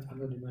nochmal eine ganz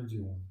andere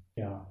Dimension.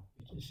 Ja,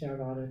 jetzt ist ja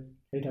gerade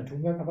Greta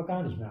Thunberg aber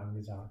gar nicht mehr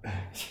angesagt.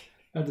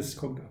 Ja, das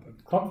kommt aber.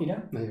 Kommt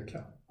wieder? Na ja,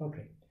 klar.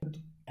 Okay.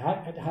 Und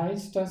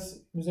heißt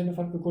das im Sinne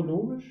von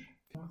ökologisch?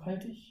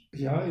 Nachhaltig?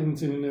 Ja, im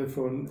Sinne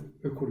von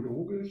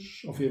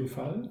ökologisch auf jeden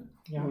Fall.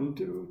 Ja.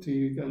 Und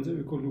die ganze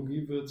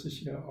Ökologie wird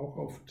sich ja auch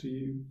auf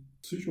die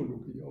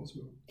Psychologie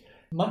auswirken.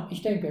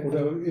 Ich denke.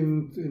 Oder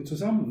im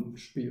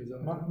Zusammenspiel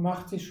sein.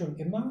 Macht sich schon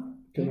immer,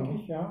 genau.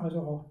 Denke ich. Ja.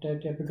 Also auch der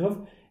Begriff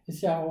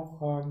ist ja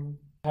auch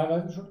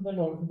teilweise schon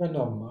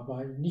übernommen,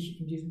 aber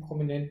nicht in diesem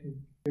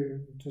prominenten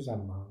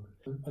Zusammenhang.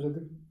 Also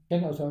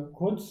kenne aus der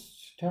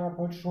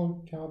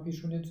Kurztherapie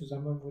schon den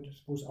Zusammenhang,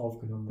 wo es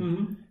aufgenommen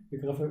wird.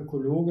 Begriffe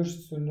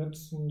ökologisch zu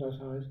nutzen, das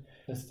heißt,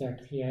 dass der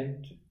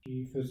Klient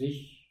die für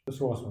sich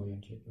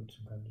ressourcenorientiert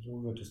nutzen kann.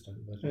 So wird es dann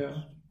übersetzt.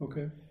 Ja,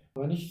 okay.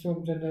 Aber nicht so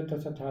im Sinne,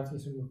 dass er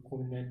tatsächlich so einen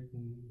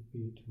prominenten,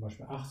 wie zum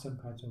Beispiel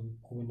Achtsamkeit, so eine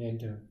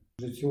prominente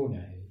Position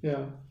erhält.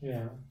 Ja.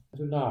 Ja,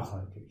 also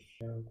nachhaltig.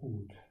 Ja,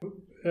 gut.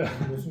 Ja.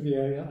 Dann müssen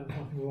wir ja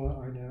einfach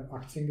nur eine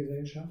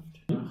Aktiengesellschaft,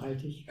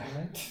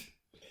 Nachhaltigkeit,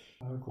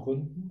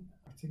 gründen.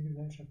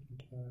 Aktiengesellschaft,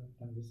 und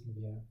dann wissen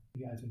wir,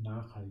 wie also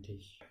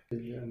nachhaltig.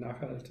 Wie wir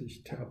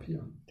nachhaltig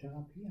therapieren.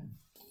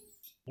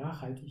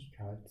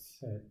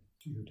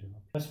 Nachhaltigkeitspsychotherapie.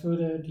 Was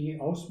würde die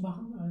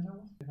ausmachen?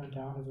 Also, wenn man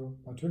da also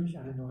natürlich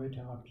eine neue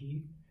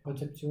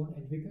Therapiekonzeption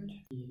entwickelt,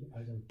 die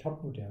also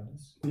topmodern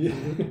ist. Ja.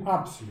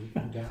 Absolut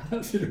modern.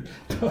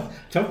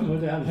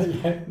 Topmodern.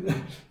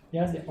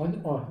 Ja,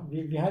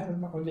 wie heißt das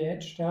mal? On the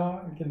Edge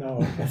da?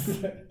 Genau.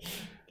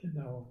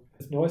 Genau.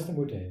 Das neueste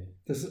Modell.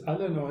 Das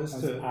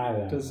Allerneueste.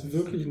 Das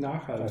wirklich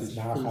nachhaltig.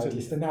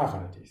 Das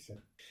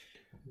Nachhaltigste.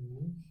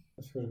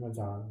 Was würde man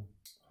sagen?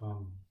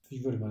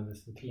 Wie würde man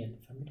das den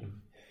Klienten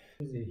vermitteln?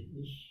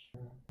 Ich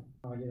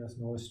habe hier das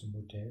neueste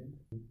Modell.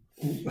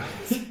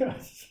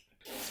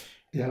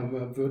 Ja,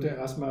 man würde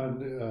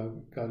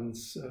erstmal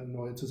ganz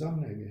neue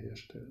Zusammenhänge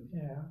herstellen.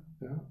 Ja.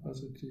 Ja,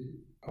 also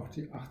auch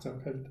die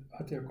Achtsamkeit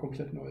hat ja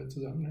komplett neue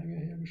Zusammenhänge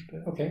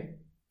hergestellt. Okay.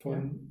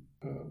 Von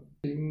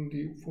Dingen,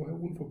 die vorher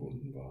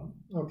unverbunden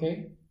waren.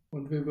 Okay.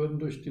 Und wir würden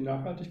durch die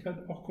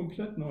Nachhaltigkeit auch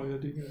komplett neue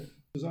Dinge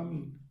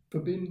zusammen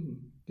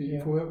verbinden, die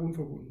vorher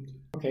unverbunden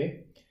sind.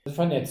 Okay. Das ist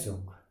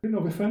Vernetzung.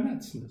 Genau, wir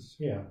vernetzen es.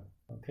 Ja,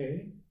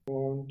 okay.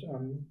 Und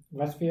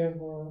was wir,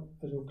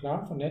 also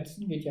klar,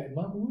 vernetzen geht ja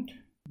immer gut,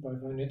 weil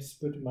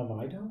vernetzt wird immer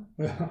weiter.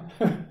 Ja.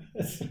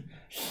 Das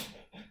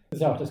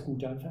ist ja auch das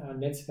Gute an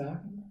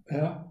Netzwerken.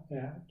 Ja.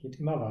 Ja, geht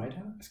immer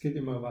weiter. Es geht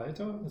immer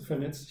weiter, es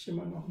vernetzt sich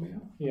immer noch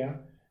mehr.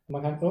 Ja.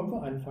 Man kann irgendwo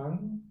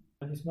anfangen,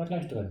 dann ist man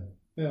gleich drin.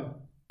 Ja.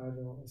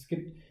 Also es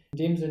gibt in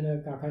dem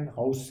Sinne gar kein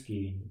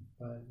Rausgehen,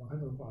 weil man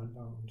kann irgendwo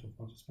anfangen und so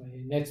fort. Das ist man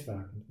in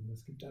Netzwerken. Und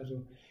es gibt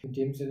also in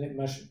dem Sinne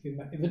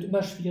wird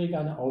immer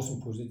schwieriger, eine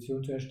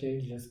Außenposition zu erstellen,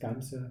 die das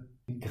Ganze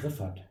im Griff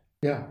hat.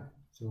 Ja.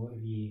 So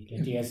wie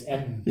der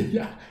DSM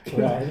Ja,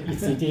 oder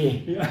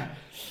ICD. Ja.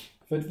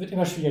 Wird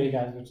immer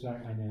schwieriger,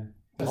 sozusagen eine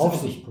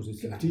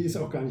Aufsichtposition. Die ist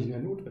auch gar nicht mehr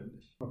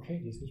notwendig.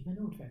 Okay, die ist nicht mehr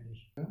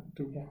notwendig. Ja,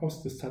 du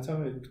brauchst das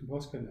Tatsache, du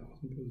brauchst keine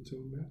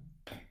Außenposition mehr.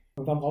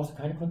 Und warum brauchst du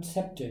keine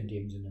Konzepte in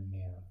dem Sinne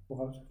mehr? Du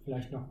brauchst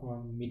vielleicht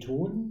noch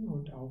Methoden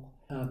und auch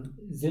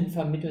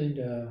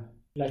sinnvermittelnde,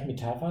 vielleicht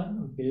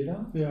Metaphern und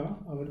Bilder.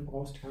 Ja. Aber du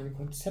brauchst keine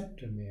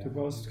Konzepte mehr. Du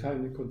brauchst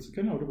keine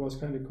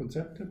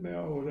Konzepte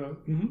mehr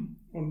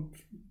und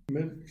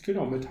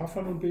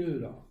Metaphern und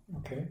Bilder.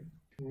 Okay.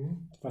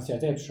 Was ja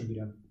selbst schon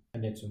wieder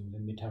Vernetzung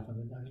sind. Metaphern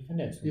sind eigentlich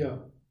Vernetzung.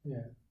 Ja.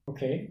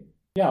 Okay.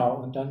 Ja,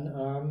 und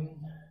dann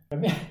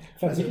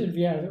vermitteln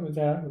wir also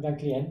unseren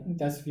Klienten,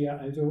 dass wir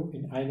also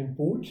in einem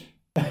Boot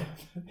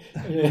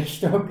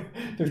Richtung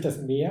durch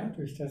das Meer,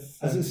 Also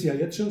es ist ja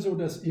jetzt schon so,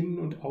 dass Innen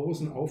und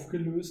Außen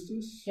aufgelöst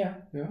ist.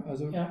 Ja.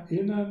 Also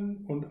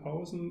Innen und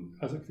Außen,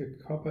 also der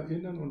Körper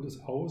innen und das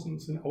Außen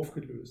sind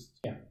aufgelöst.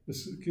 Ja.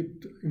 Es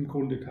gibt im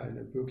Grunde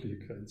keine wirkliche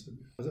Grenze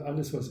mehr. Also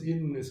alles, was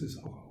innen ist,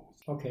 ist auch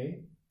außen.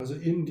 Okay. Also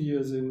in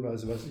dir sind,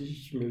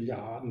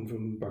 Milliarden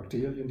von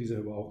Bakterien, die sind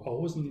aber auch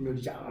außen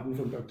Milliarden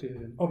von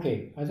Bakterien.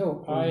 Okay,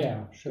 also,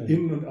 schön.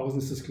 Innen und außen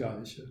ist das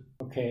Gleiche.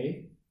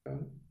 Okay. Ja,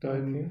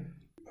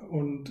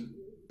 und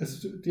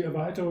die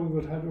Erweiterung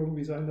wird halt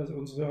irgendwie sein, dass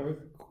unser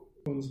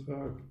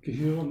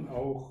Gehirn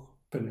auch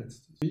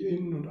vernetzt ist. Wie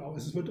innen und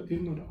außen. Es wird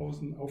innen und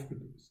außen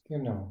aufgelöst.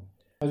 Genau.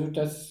 Also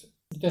das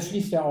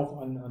schließt ja auch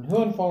an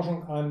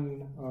Hirnforschung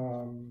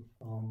an,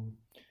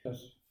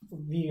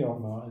 wie auch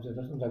immer, also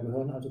dass unser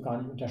Gehirn also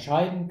gar nicht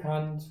unterscheiden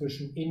kann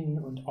zwischen innen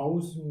und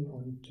außen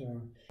und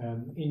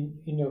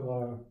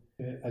innere,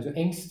 also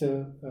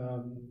Ängste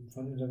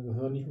von unserem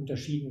Gehirn nicht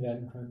unterschieden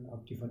werden können,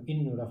 ob die von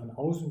innen oder von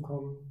außen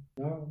kommen.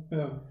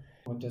 Ja.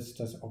 Und dass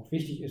das auch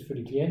wichtig ist für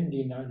die Klienten,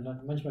 die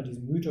manchmal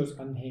diesen Mythos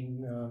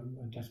anhängen,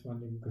 dass man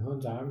dem Gehirn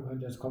sagen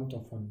könnte, das kommt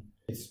doch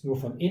jetzt nur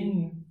von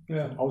innen,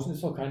 von außen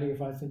ist doch keine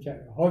Gefahr. Es sind ja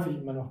häufig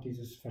immer noch die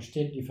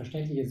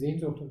verständliche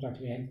Sehnsucht unserer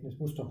Klienten, es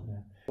muss doch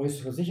eine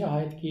äußere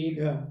Sicherheit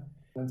geben. Ja.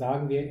 Dann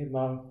sagen wir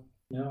immer,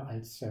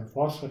 als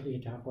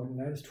fortschrittliche Therapeuten,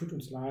 es tut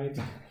uns leid,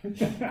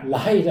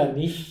 leider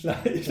nicht.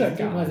 Ich bin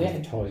immer sehr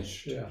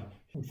enttäuscht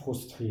und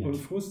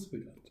frustriert.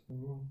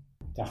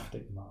 Dachte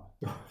immer,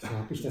 so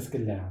habe ich das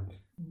gelernt.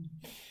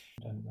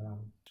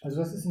 Also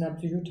das ist in der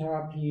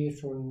Psychotherapie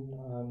schon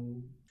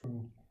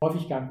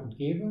häufig gang und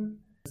gäbe.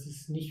 Dass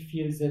es nicht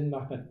viel Sinn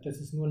macht, das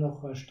ist nur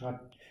noch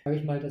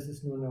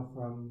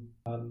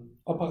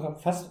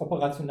fast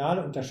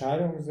operationale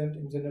Unterscheidungen sind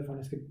im Sinne von,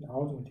 es gibt ein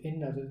Außen und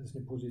Innen, also es ist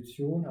eine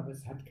Position, aber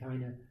es hat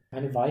keine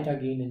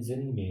weitergehenden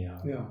Sinn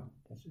mehr. Ja.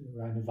 Das ist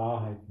eine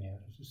Wahrheit mehr.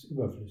 Das ist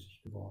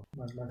überflüssig geworden.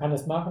 Man kann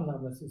das machen,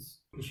 aber es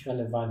ist nicht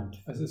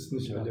relevant. Es ist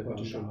nicht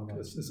relevant.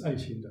 Es ist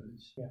eigentlich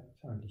hinderlich. Ja,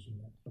 ist eigentlich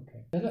hinderlich.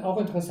 Okay. Das ist auch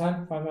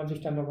interessant, weil man sich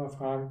dann nochmal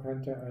fragen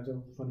könnte,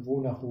 also von wo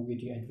nach wo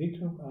geht die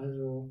Entwicklung?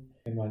 Also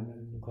wenn man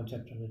ein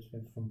Konzept hat,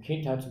 vom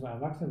Kindheit zum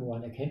Erwachsenen,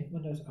 woran erkennt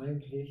man das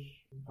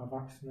eigentlich?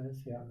 Erwachsener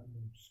ist ja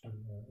dann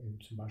eben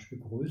zum Beispiel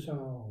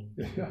größer und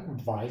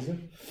weise.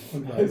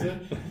 Und weise.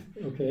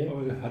 Okay.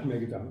 Aber er hat mehr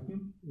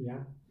Gedanken.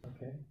 Ja,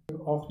 okay.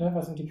 Auch, ne,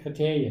 was sind die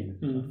Kriterien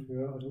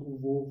dafür? Also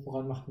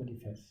woran macht man die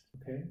fest?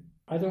 Okay.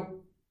 Also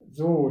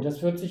so,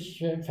 das wird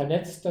sich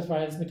vernetzt, das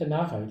war jetzt mit der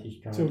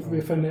Nachhaltigkeit. So,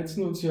 wir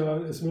vernetzen uns ja,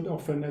 es wird auch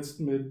vernetzt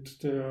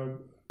mit der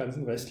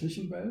ganzen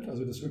restlichen Welt,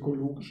 also das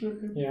Ökologische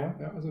eben. Ja.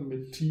 Ja, also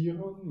mit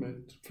Tieren,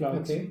 mit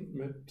Pflanzen,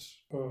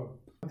 mit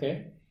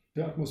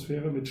der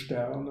Atmosphäre, mit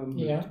Sternen,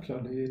 mit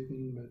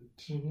Planeten,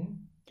 mit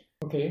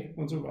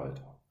und so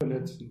weiter.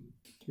 Vernetzen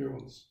wir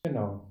uns.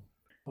 Genau.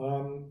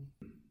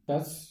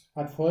 Das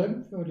hat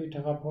Folgen für die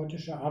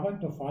therapeutische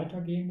Arbeit, noch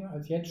weitergehende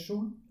als jetzt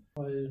schon,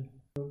 weil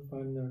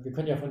wir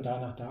können ja von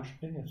da nach da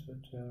springen. Es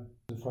wird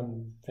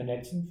von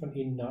Vernetzen, von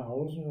innen nach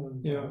außen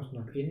und außen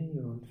nach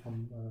innen und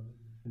von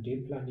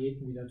dem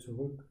Planeten wieder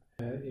zurück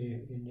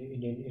in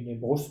den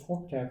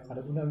Brustkorb, der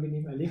gerade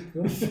unangenehm erlegt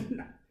wird.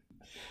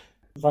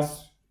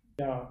 Was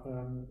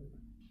ein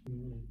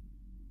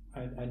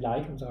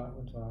Leid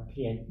unserer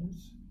Klienten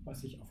ist,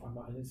 was sich auf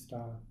einmal alles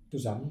da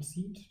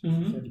zusammenzieht.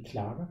 Das ist ja die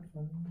Klage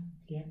von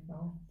Klienten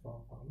auch.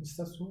 Warum ist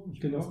das so?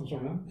 Ich will das nicht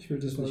haben. Ich will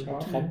das nicht haben.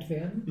 Getrennt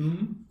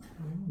werden.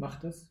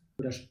 Macht das.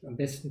 Oder am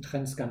besten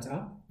trennt es ganz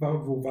ab.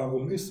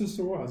 Warum ist es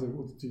so? Also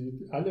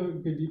die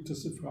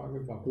allerbeliebteste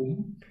Frage,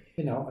 warum?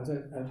 Genau, also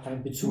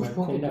einen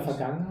Bezugspunkt in der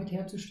Vergangenheit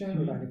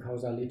herzustellen oder eine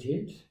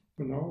Kausalität.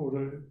 Genau,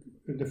 oder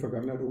in der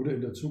Vergangenheit oder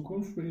in der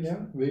Zukunft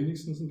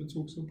wenigstens einen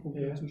Bezugspunkt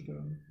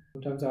herzustellen.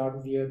 Und dann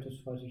sagen wir,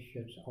 das weiß ich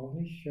jetzt auch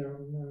nicht,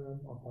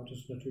 aber das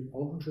ist natürlich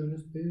auch ein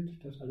schönes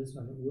Bild, das alles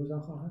eine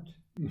Ursache hat.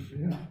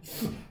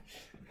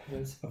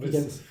 Aber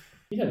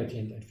wieder der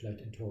Klient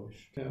vielleicht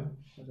enttäuscht. Ja.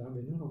 Also haben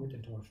wir nur noch mit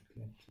enttäuschten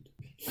Klienten zu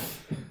tun.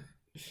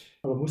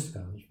 Aber muss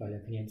gar nicht, weil der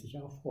Klient sich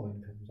ja auch freuen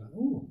kann und sagen,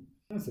 oh,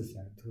 das ist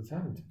ja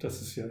interessant.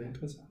 Das ist ja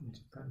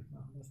interessant. Kann ich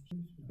machen, was du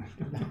willst.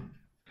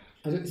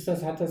 Also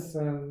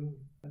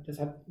das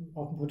hat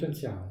auch ein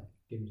Potenzial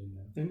in dem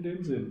Sinne. In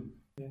dem Sinn.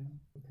 Ja,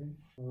 okay.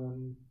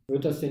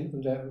 Wird das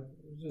denn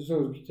das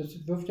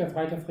wirft ja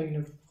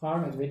weiterfragende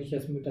Fragen. Also wenn ich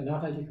das mit der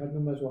Nachhaltigkeit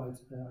nur mal so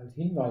als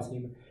Hinweis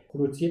nehme,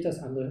 produziert das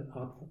andere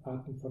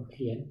Arten von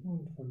Klienten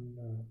und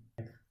von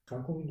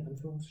Erkrankungen in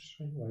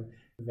Anführungsstrichen, weil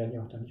wir werden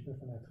ja auch dann nicht mehr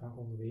von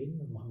Erkrankungen reden,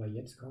 das machen wir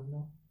jetzt kaum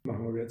noch.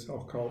 Machen wir jetzt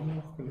auch kaum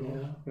noch, genau.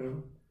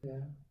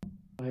 Ja.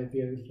 Weil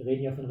wir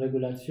reden ja von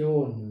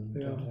Regulationen und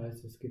das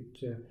heißt, es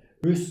gibt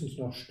höchstens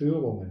noch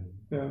Störungen.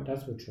 Ja.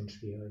 Das wird schon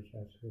schwierig.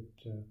 Es wird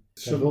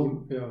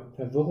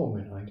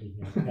Verwirrungen eigentlich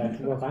nicht.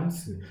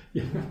 Toleranzen.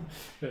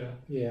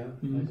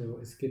 Also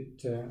es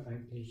gibt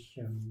eigentlich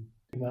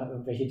immer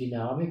irgendwelche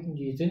Dynamiken,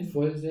 die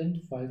sinnvoll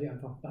sind, weil sie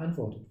einfach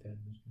beantwortet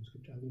werden müssen. Es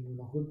gibt eigentlich nur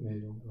noch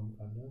Rückmeldungen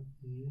irgendwann. Ne?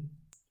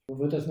 Wo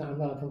wird das eine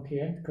andere Art von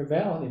Klienten?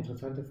 Wäre auch eine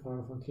interessante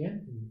Frage von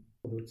Klienten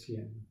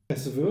produzieren.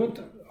 Es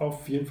wird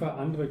auf jeden Fall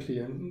andere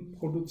Klienten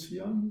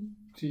produzieren,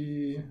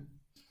 die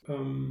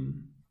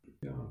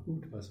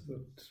was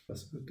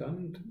wird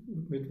dann,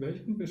 mit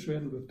welchen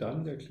Beschwerden wird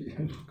dann der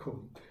Klient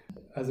kommen?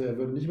 Also er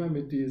wird nicht mehr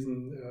mit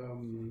diesen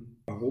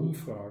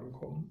Warum-Fragen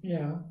kommen.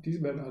 Ja.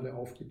 Die werden alle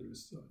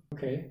aufgelöst sein.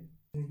 Okay.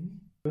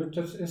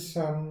 Das ist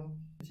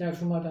ja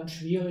schon mal dann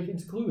schwierig,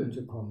 ins Grübeln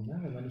zu kommen, ne?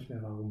 Wenn man nicht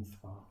mehr Warum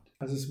fragt.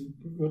 Also es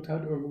wird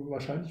halt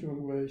wahrscheinlich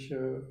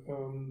irgendwelche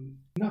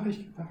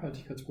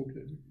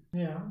Nachhaltigkeitsprobleme geben.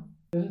 Ja,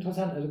 das ist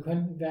interessant. Also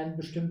werden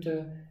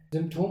bestimmte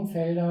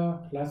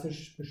Symptomfelder,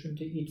 klassisch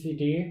bestimmte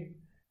ICD,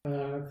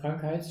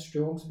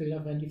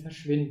 Krankheitsstörungsbilder, werden die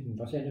verschwinden,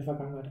 was ja in der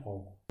Vergangenheit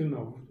auch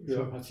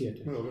schon passiert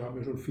ist. Ja, wir haben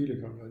ja schon viele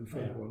Krankheiten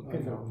verloren.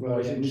 Genau, neu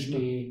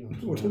entstehen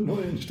oder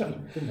neu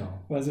entstanden.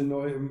 Genau. Weil sie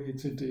neu im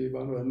ICD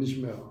waren oder nicht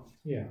mehr.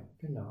 Ja,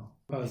 genau.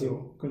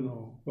 Also,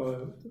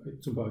 weil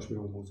zum Beispiel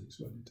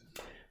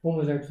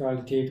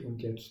Homosexualität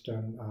und jetzt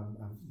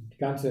die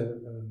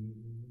ganze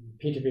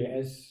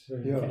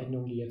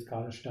PTBS-Veränderungen, die jetzt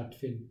gerade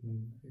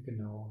stattfinden,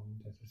 genau,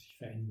 und dass es sich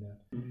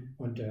verändert.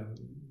 Und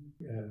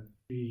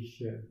wie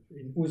ich in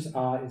den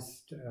USA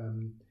ist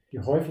die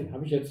häufig,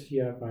 habe ich jetzt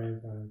hier bei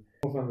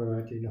Hoffmann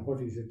gehört, die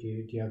häufigste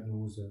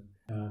Diagnose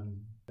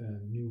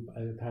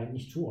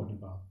nicht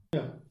zuordnenbar.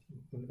 Ja.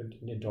 Und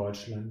in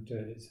Deutschland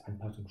ist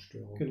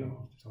Anpassungsstörung.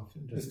 Genau.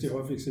 Das ist die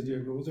häufigste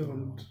Diagnose.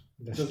 Und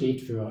das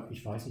steht für,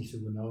 ich weiß nicht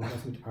so genau,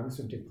 was mit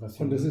Angst und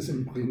Depression. Und das ist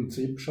im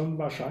Prinzip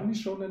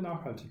wahrscheinlich schon eine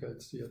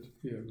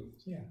Nachhaltigkeitsdiagnose.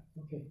 Ja,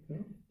 okay. Ja.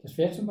 Das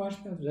wäre zum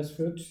Beispiel, also das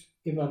wird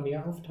immer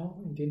mehr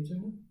auftauchen in dem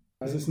Sinne.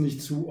 Es ist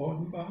nicht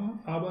zuordnenbar,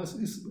 aber es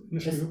ist eine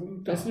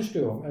Störung. Das ist eine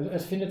Störung. Also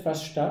es findet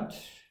was statt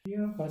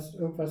hier, was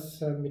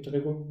irgendwas mit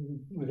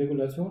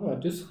Regulation oder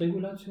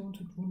Dysregulation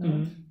zu tun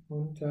hat.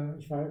 Und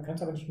ich kann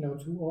es aber nicht genau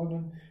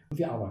zuordnen. Und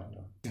wir arbeiten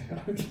dran.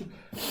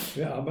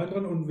 Wir arbeiten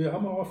dran und wir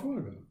haben auch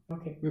Erfolge.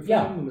 Okay. Wir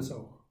verändern es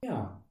auch.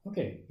 Ja, okay.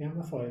 Okay, wir haben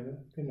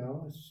Erfolge.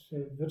 Genau, es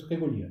wird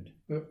reguliert.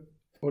 Ja.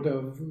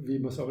 Oder wie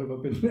man es auch immer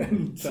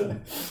benennt.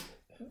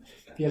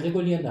 Wir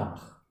regulieren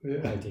nach,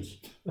 Ja. halte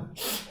ich.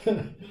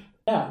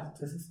 Ja,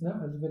 das ist, ne?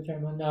 Also wird ja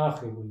immer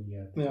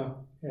nachreguliert.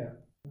 Ja. Ja,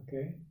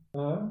 okay.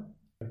 Da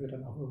wird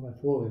dann auch irgendwann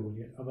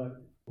vorreguliert, aber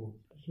so,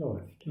 das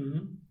läuft.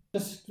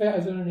 Das wäre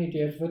also eine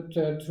Idee. Es wird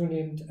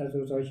zunehmend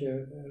also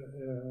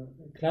solche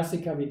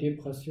Klassiker wie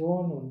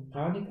Depressionen und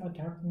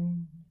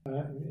Panikattacken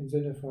im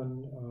Sinne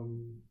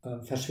von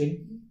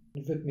verschwinden.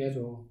 Es wird mehr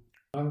so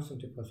Angst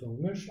und Depression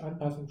gemischt,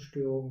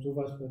 Anpassungsstörungen,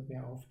 sowas wird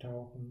mehr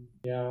auftauchen.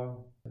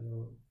 Ja,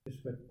 also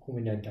es wird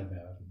prominenter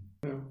werden.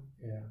 Ja,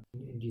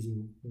 in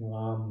diesem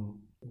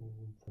Rahmen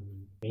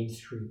von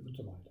Mainstream und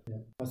so weiter.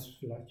 Ja. Was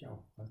vielleicht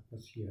auch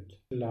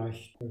passiert.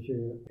 Vielleicht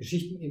solche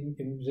Geschichten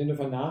im Sinne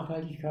von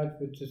Nachhaltigkeit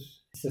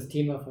ist das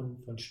Thema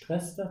von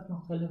Stress da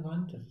noch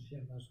relevant. Das ist ja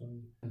immer so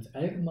ein ganz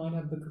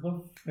allgemeiner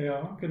Begriff.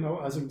 Ja, genau.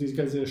 Also diese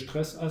ganze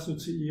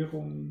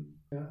Stressassoziierung,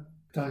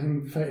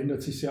 dahin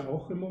verändert sich ja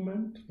auch im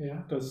Moment.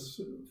 Ja.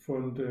 Das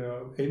von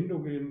der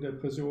endogenen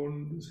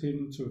Depression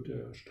hin zu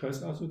der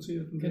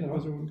stressassoziierten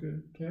Depression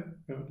geht. Ja,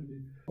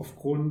 die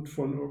aufgrund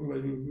von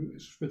irgendwelchen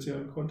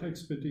speziellen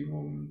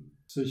Kontextbedingungen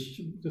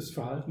sich das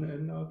Verhalten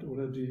ändert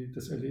oder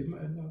das Erleben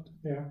ändert.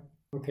 Ja,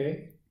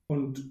 okay.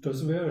 Und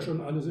das wäre schon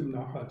alles im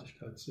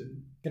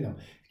Nachhaltigkeitssinn. Genau.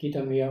 Es geht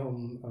da mehr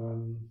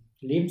um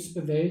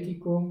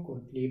Lebensbewältigung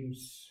und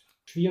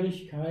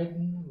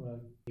Lebensschwierigkeiten.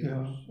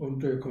 Ja, und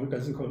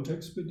ganzen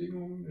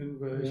Kontextbedingungen, in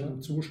welchem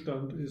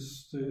Zustand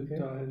ist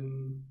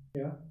dein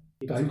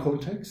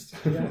Kontext?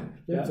 Ja,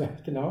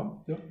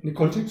 genau. Ja. Eine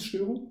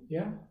Kontextstörung?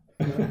 Ja.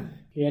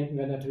 Klienten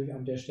werden natürlich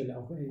an der Stelle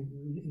auch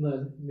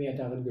immer mehr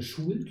darin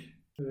geschult,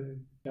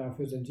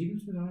 dafür sensibel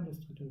zu sein, das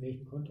tritt in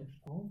welchem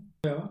Kontext auf.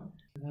 Ja.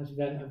 Das heißt, sie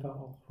werden einfach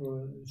auch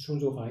schon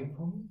so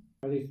reinkommen,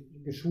 weil sie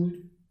geschult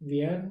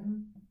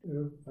werden,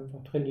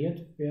 einfach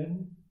trainiert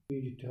werden,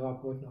 wie die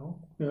Therapeuten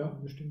auch,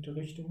 in bestimmte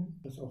Richtungen,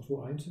 das auch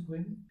so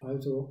einzubringen.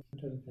 Also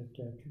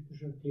der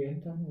typische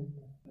Klient dann in,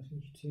 weiß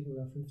nicht, 10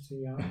 oder 15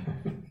 Jahren,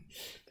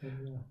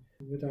 dann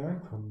wird da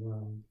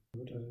reinkommen.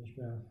 Wird also nicht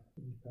mehr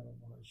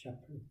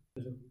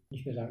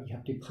sagen, ich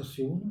habe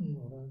Depressionen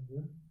oder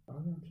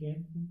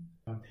Klienten.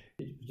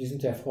 Die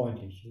sind sehr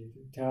freundlich.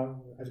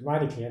 Also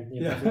meine Klienten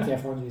sind sehr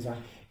freundlich, die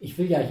sagen, ich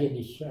will ja hier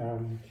nicht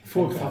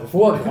vorgreifen.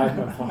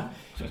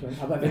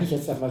 Aber wenn ich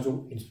jetzt mal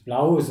so ins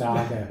Blaue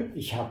sage,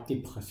 ich habe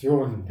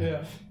Depressionen,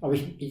 aber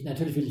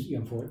natürlich will ich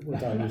ihrem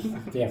Urteil nicht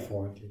sehr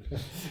freundlich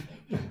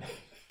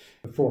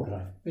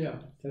vorgreifen. Ja.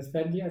 Das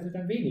werden die also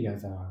dann weniger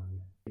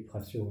sagen,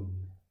 Depressionen.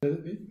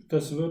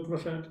 Das wird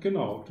wahrscheinlich,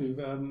 genau, die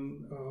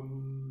werden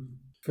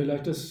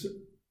vielleicht das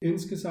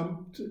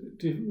insgesamt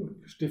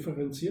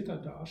differenzierter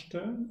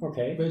darstellen,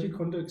 welche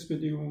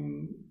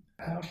Kontextbedingungen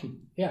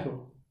herrschen. Ja,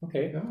 so.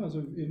 Okay. Ja,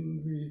 also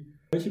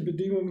welche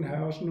Bedingungen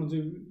herrschen und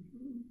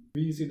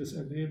wie sie das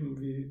erleben,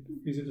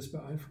 wie sie das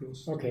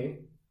beeinflusst.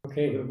 Okay.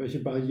 Oder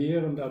welche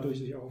Barrieren dadurch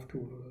sich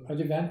auftun. Oder?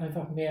 Also wir werden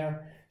einfach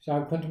mehr,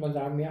 könnte man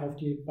sagen, mehr auf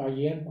die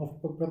Barrieren, auf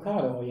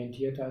Blockade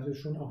orientiert, also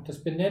schon auch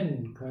das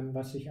benennen können,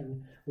 was sich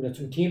oder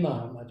zum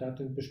Thema haben. Also da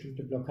sind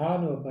bestimmte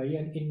Blockaden oder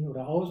Barrieren innen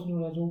oder außen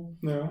oder so.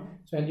 Ja.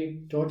 Das werden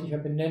die deutlicher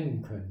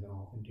benennen können,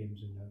 auch in dem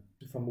Sinne,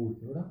 zu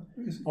vermuten, oder?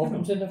 Auch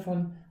im Sinne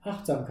von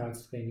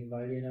Achtsamkeitstraining,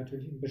 weil die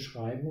natürlich im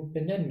Beschreiben und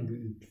Benennen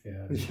geübt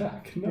werden.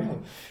 Ja,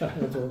 genau.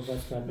 Also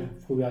was man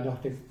früher noch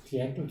der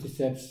Klient und sich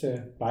selbst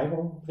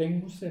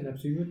beibringen musste in der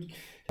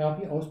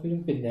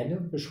Psychotherapie-Ausbildung, benenne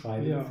und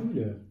beschreibe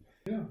Gefühle.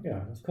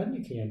 Ja, das können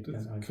die Klienten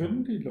das dann einfach.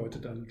 Können die Leute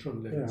dann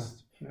schon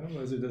längst,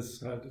 weil sie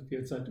das halt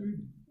jetzt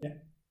üben. Ja,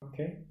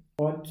 okay.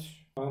 Und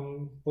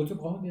wozu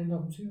brauchen wir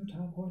noch einen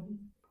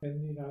Psychotherapeuten,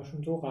 wenn die da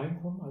schon so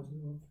reinkommen, also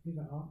auf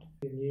jede Art,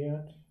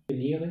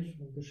 belehrig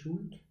und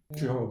geschult?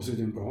 Ja, ob sie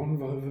den brauchen,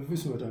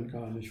 wissen wir dann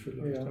gar nicht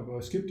vielleicht, aber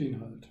es gibt ihn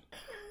halt.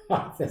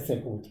 Sehr,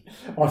 sehr gut.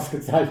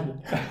 Ausgezeichnet.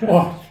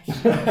 Oh.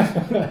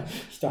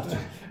 Ich dachte,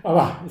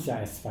 aber ist ja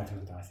erst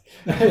 2030.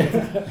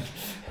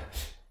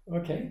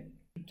 Okay.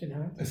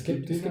 Es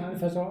gibt einen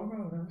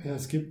Versorger, oder? Ja,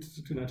 es gibt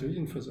natürlich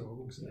ein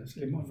Versorgungsnetz. Es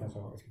gibt einen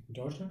Versorger. Es gibt in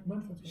Deutschland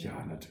einen Versorger?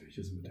 Ja, natürlich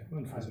ist es immer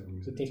ein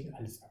Versorgungsnetz. Wir decken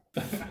alles ab.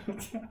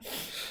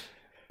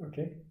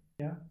 Okay,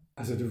 ja.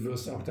 Also du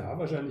wirst auch da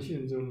wahrscheinlich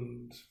in so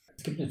ein...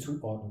 Es gibt eine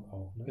Zuordnung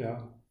auch, ne?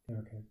 Ja.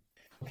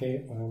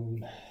 Okay,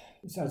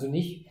 ist also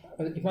nicht,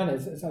 ich meine,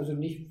 es ist also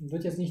nicht,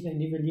 wird jetzt nicht eine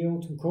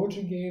Nivellierung zum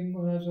Coaching geben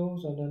oder so,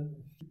 sondern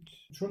es gibt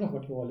schon noch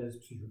die Rolle des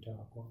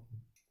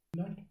Psychotherapeuten.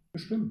 Vielleicht?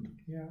 Bestimmt.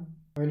 Ja.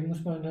 Aber die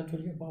muss man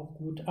natürlich aber auch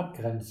gut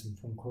abgrenzen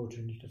vom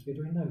Coaching, nicht, dass wir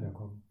durcheinander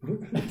kommen.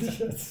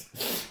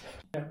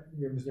 Ja,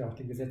 wir müssen ja auch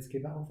dem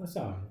Gesetzgeber auch was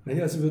sagen.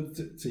 Naja, es wird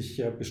sich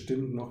ja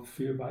bestimmt noch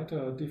viel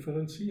weiter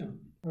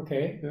differenzieren.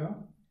 Okay.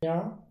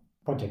 Ja.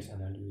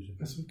 Kontextanalyse.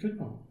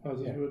 Genau.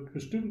 Also es wird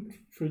bestimmt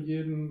für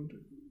jeden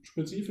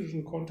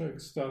spezifischen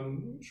Kontext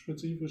dann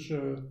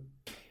spezifische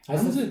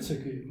Ansätze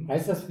geben.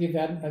 Heißt das, wir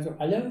werden also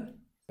alle,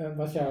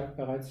 was ja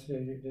bereits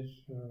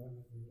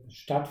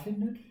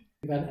stattfindet,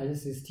 wir werden alle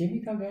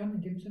Systemiker werden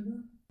in dem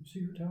Sinne,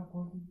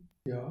 Psychotherapeuten?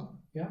 Ja,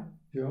 Ja?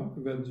 ja,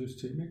 wir werden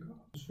Systemiker.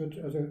 Es wird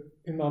also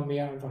immer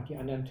mehr einfach die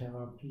anderen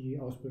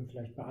Therapieausbildungen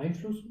vielleicht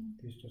beeinflussen,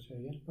 wie es das ja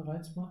jetzt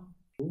bereits macht.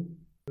 So.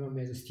 Immer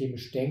mehr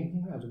systemisch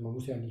denken, also man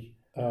muss ja nicht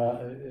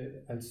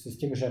als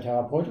systemischer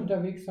Therapeut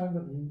unterwegs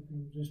sein,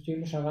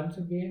 systemisch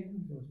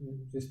heranzugehen,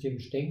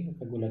 systemisch denken,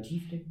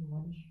 regulativ denken,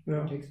 meine ich,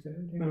 Ja.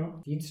 textuell denken,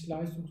 Ja.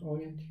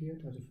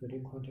 dienstleistungsorientiert, also für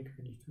den Kontext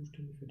bin ich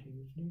zuständig, für den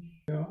ich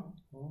nicht. Ja.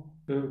 Ja.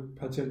 Der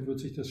Patient wird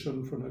sich das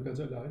schon von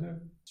ganz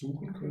alleine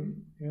suchen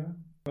können, Ja.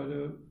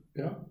 weil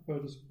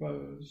das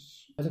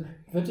Also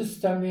wird es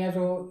dann mehr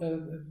so,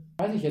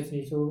 weiß ich jetzt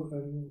nicht, so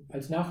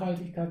als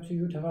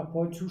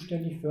Nachhaltigkeitspsychotherapeut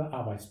zuständig für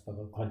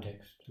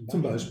Arbeitskontext.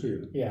 zum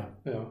Beispiel. Ja.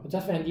 Ja. Und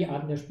das werden die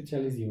Arten der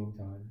Spezialisierung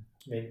sein,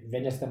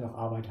 wenn es dann noch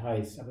Arbeit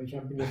heißt. Aber ich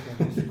bin jetzt noch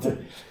ein bisschen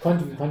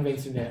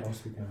konventionell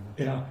ausgegangen.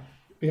 Ja.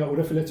 Ja,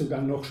 oder vielleicht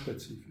sogar noch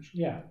spezifisch.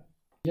 Ja.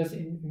 Wie das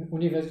in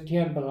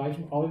universitären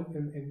Bereichen, auch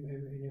in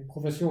den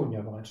Professionen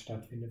ja bereits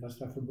stattfindet, was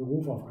da für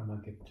Berufe auf einmal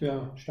gibt.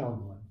 Ja.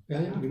 Staunt man. Ja,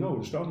 genau,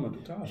 das staunt man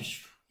total.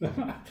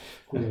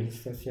 Früher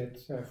hieß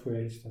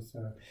das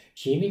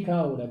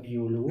Chemiker oder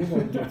Biologe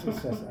und jetzt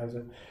ist das also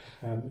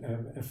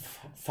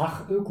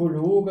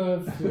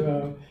Fachökologe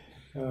für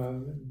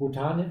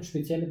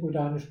spezielle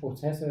botanische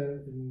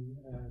Prozesse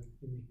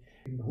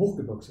im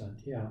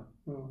Hochgebirgsland. Ja,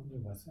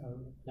 sowas,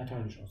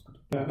 lateinisch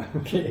ausgedrückt. Ja.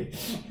 Okay.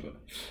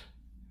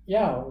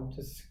 Ja, und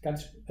das ist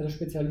also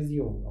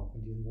Spezialisierung auch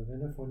in diesem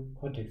Sinne von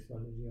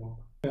Kontextualisierung.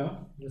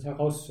 Ja. Das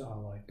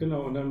herauszuarbeiten.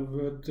 Genau, und dann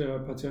wird der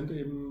Patient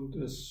eben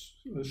das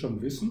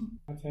schon wissen,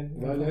 Patienten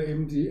weil er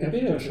eben die App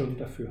gebildet ja schon sind.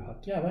 dafür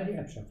hat. Ja, weil die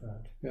App schon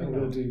hat. Ja,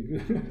 Genau. oder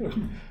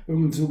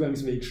irgendeinen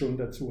Zugangsweg schon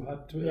dazu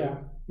hat.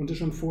 Ja. Und er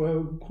schon vorher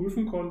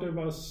prüfen konnte,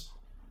 was.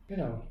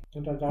 Genau.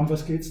 Und dann Um sagt,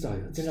 was geht's da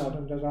jetzt? genau,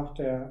 und da sagt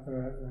der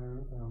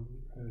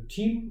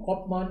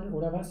Teamobmann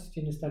oder was,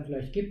 den es dann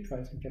vielleicht gibt,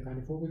 weil es gibt ja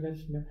keine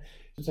Vorgesetzten mehr,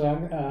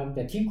 sozusagen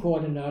der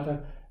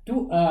Teamkoordinator,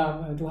 du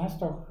hast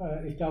doch,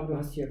 ich glaube, du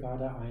hast hier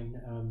gerade ein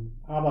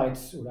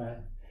Arbeits-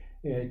 oder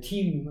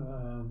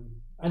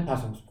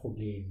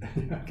Team-Anpassungsproblem.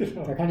 Ja,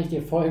 genau. Da kann ich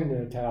dir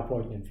folgende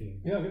Therapeuten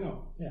empfehlen. Ja,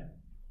 genau. Ja.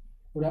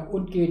 Oder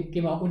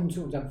geh mal unten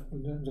zu unserem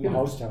Genau.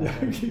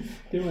 Haustherapeuten. Ja,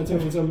 gehen wir zu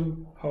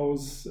unserem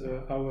Haus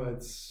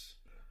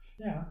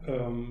Ja.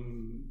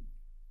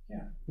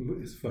 Ja.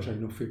 Ist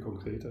wahrscheinlich noch viel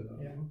konkreter.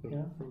 Da. Ja,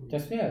 ja.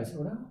 Das wäre es,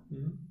 oder?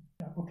 Mhm.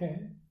 Ja,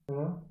 okay.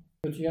 Ja.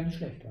 Hört sich ja nicht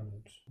schlecht an.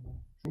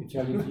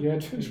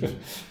 Spezialisiert.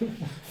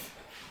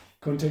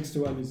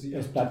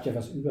 Kontextualisiert. Es bleibt ja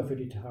was über für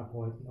die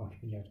Therapeuten. Oh,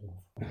 ich bin ja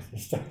doof.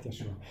 Ich dachte ja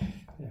schon.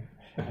 Ja.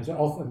 Also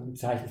auch im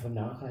Zeichen von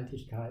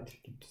Nachhaltigkeit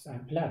gibt es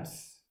einen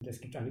Platz. Und es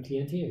gibt eine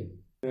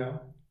Klientel.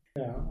 Ja.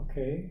 Ja,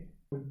 okay.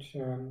 Und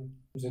im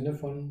Sinne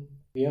von,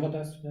 wäre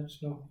das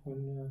jetzt noch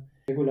von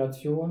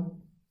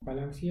Regulation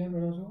balancieren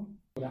oder so?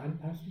 Oder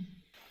anpassen?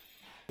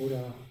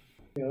 Oder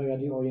wäre ja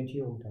die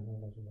Orientierung dann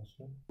oder sowas?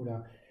 Ne?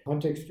 Oder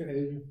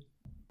kontextuell.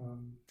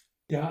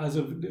 Ja,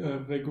 also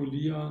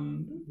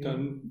regulieren,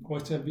 dann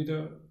bräuchte es ja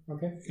wieder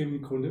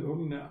im Grunde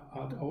irgendeine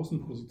Art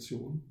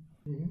Außenposition,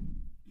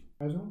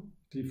 Also?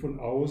 die von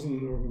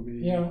außen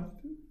irgendwie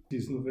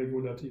diesen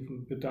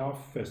regulativen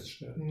Bedarf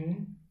feststellt.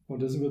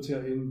 Und das wird es ja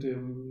in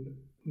dem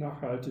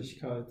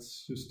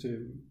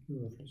Nachhaltigkeitssystem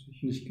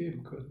nicht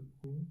geben können.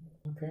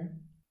 Okay.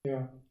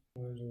 Ja,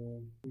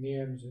 also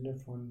mehr im Sinne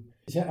von,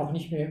 ist ja auch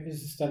nicht mehr,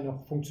 ist es dann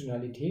noch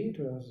Funktionalität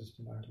oder was ist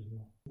denn eigentlich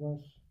noch?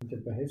 Was? Und der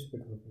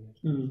Behelfsbegriff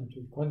jetzt. Das ist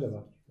natürlich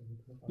konservativ.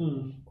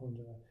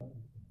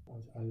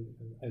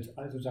 Als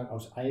sozusagen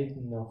aus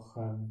Alten noch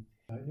in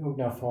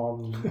irgendeiner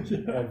Form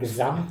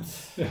gesamt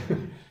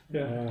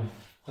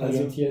orientierten.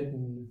 Also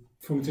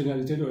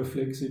Funktionalität oder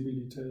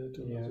Flexibilität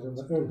oder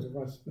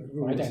sowas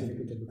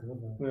weiterentwickelte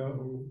Begriffe.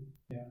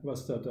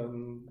 Was da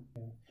dann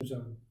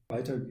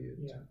weitergeht.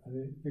 Ja, also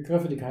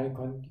Begriffe, die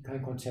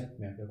kein Konzept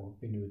mehr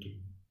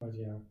benötigen, weil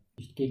sie ja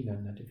nicht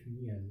gegeneinander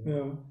definieren.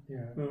 Ne?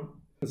 Ja.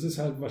 Das ist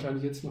halt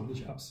wahrscheinlich jetzt noch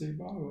nicht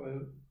absehbar,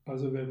 weil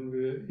also wenn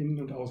wir innen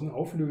und außen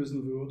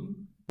auflösen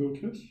würden,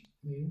 wirklich,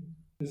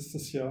 ist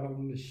das ja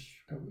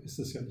nicht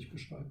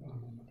beschreibbar.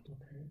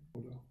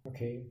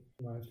 Okay,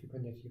 wir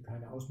können jetzt hier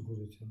keine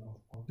Außenposition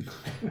aufbauen.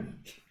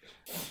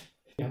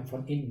 Wir haben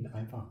von innen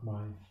einfach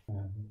mal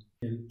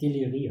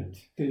deliriert.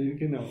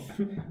 Genau.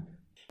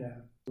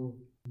 Ja. Das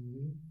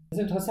ist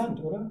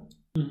interessant, oder?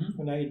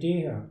 Von der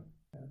Idee her.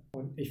 Ja.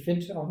 Und ich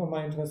finde es auch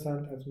nochmal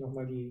interessant, also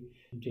nochmal den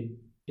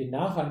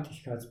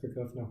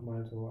Nachhaltigkeitsbegriff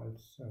nochmal so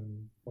als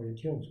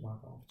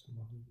Orientierungsmarke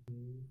aufzumachen.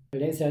 Weil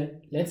der ist ja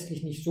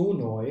letztlich nicht so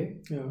neu,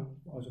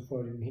 also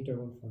vor dem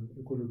Hintergrund von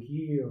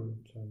Ökologie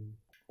und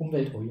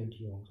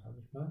Umweltorientierung, sage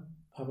ich mal.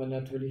 Aber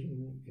natürlich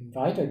im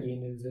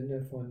weitergehenden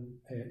Sinne von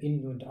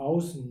Innen und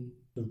Außen,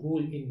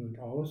 sowohl Innen und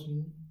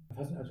Außen,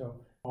 also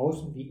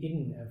Außen wie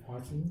Innen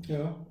erfassen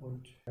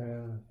und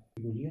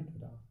reguliert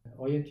oder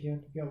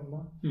orientiert, wie auch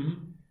immer.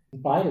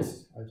 Und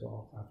beides also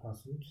auch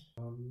erfassend,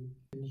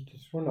 finde ich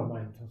das schon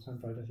nochmal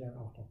interessant, weil das ja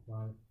auch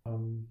nochmal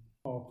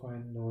auch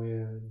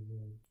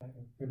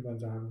könnte man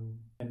sagen,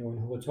 einen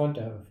neuen Horizont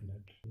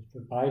eröffnet.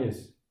 Für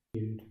beides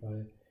gilt,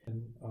 weil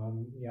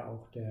dann ja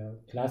auch der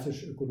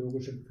klassisch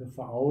ökologische Begriff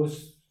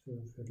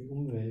für die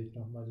Umwelt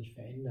nochmal sich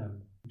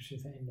verändern, ein bisschen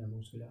verändern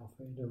muss, weil er auch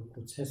für innere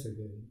Prozesse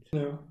gilt.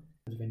 Ja.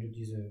 Also wenn du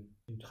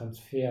den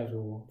Transfer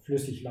so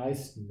flüssig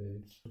leisten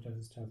willst, dass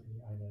es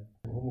tatsächlich ein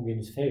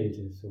homogenes Feld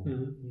ist. So.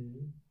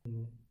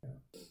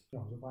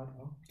 Ja, soweit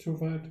auch.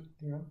 Soweit.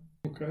 Ja.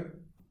 Okay.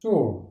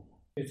 So,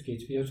 jetzt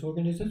geht's wieder zurück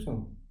in die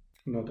Sitzung.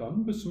 Na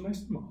dann, bis zum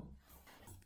nächsten Mal.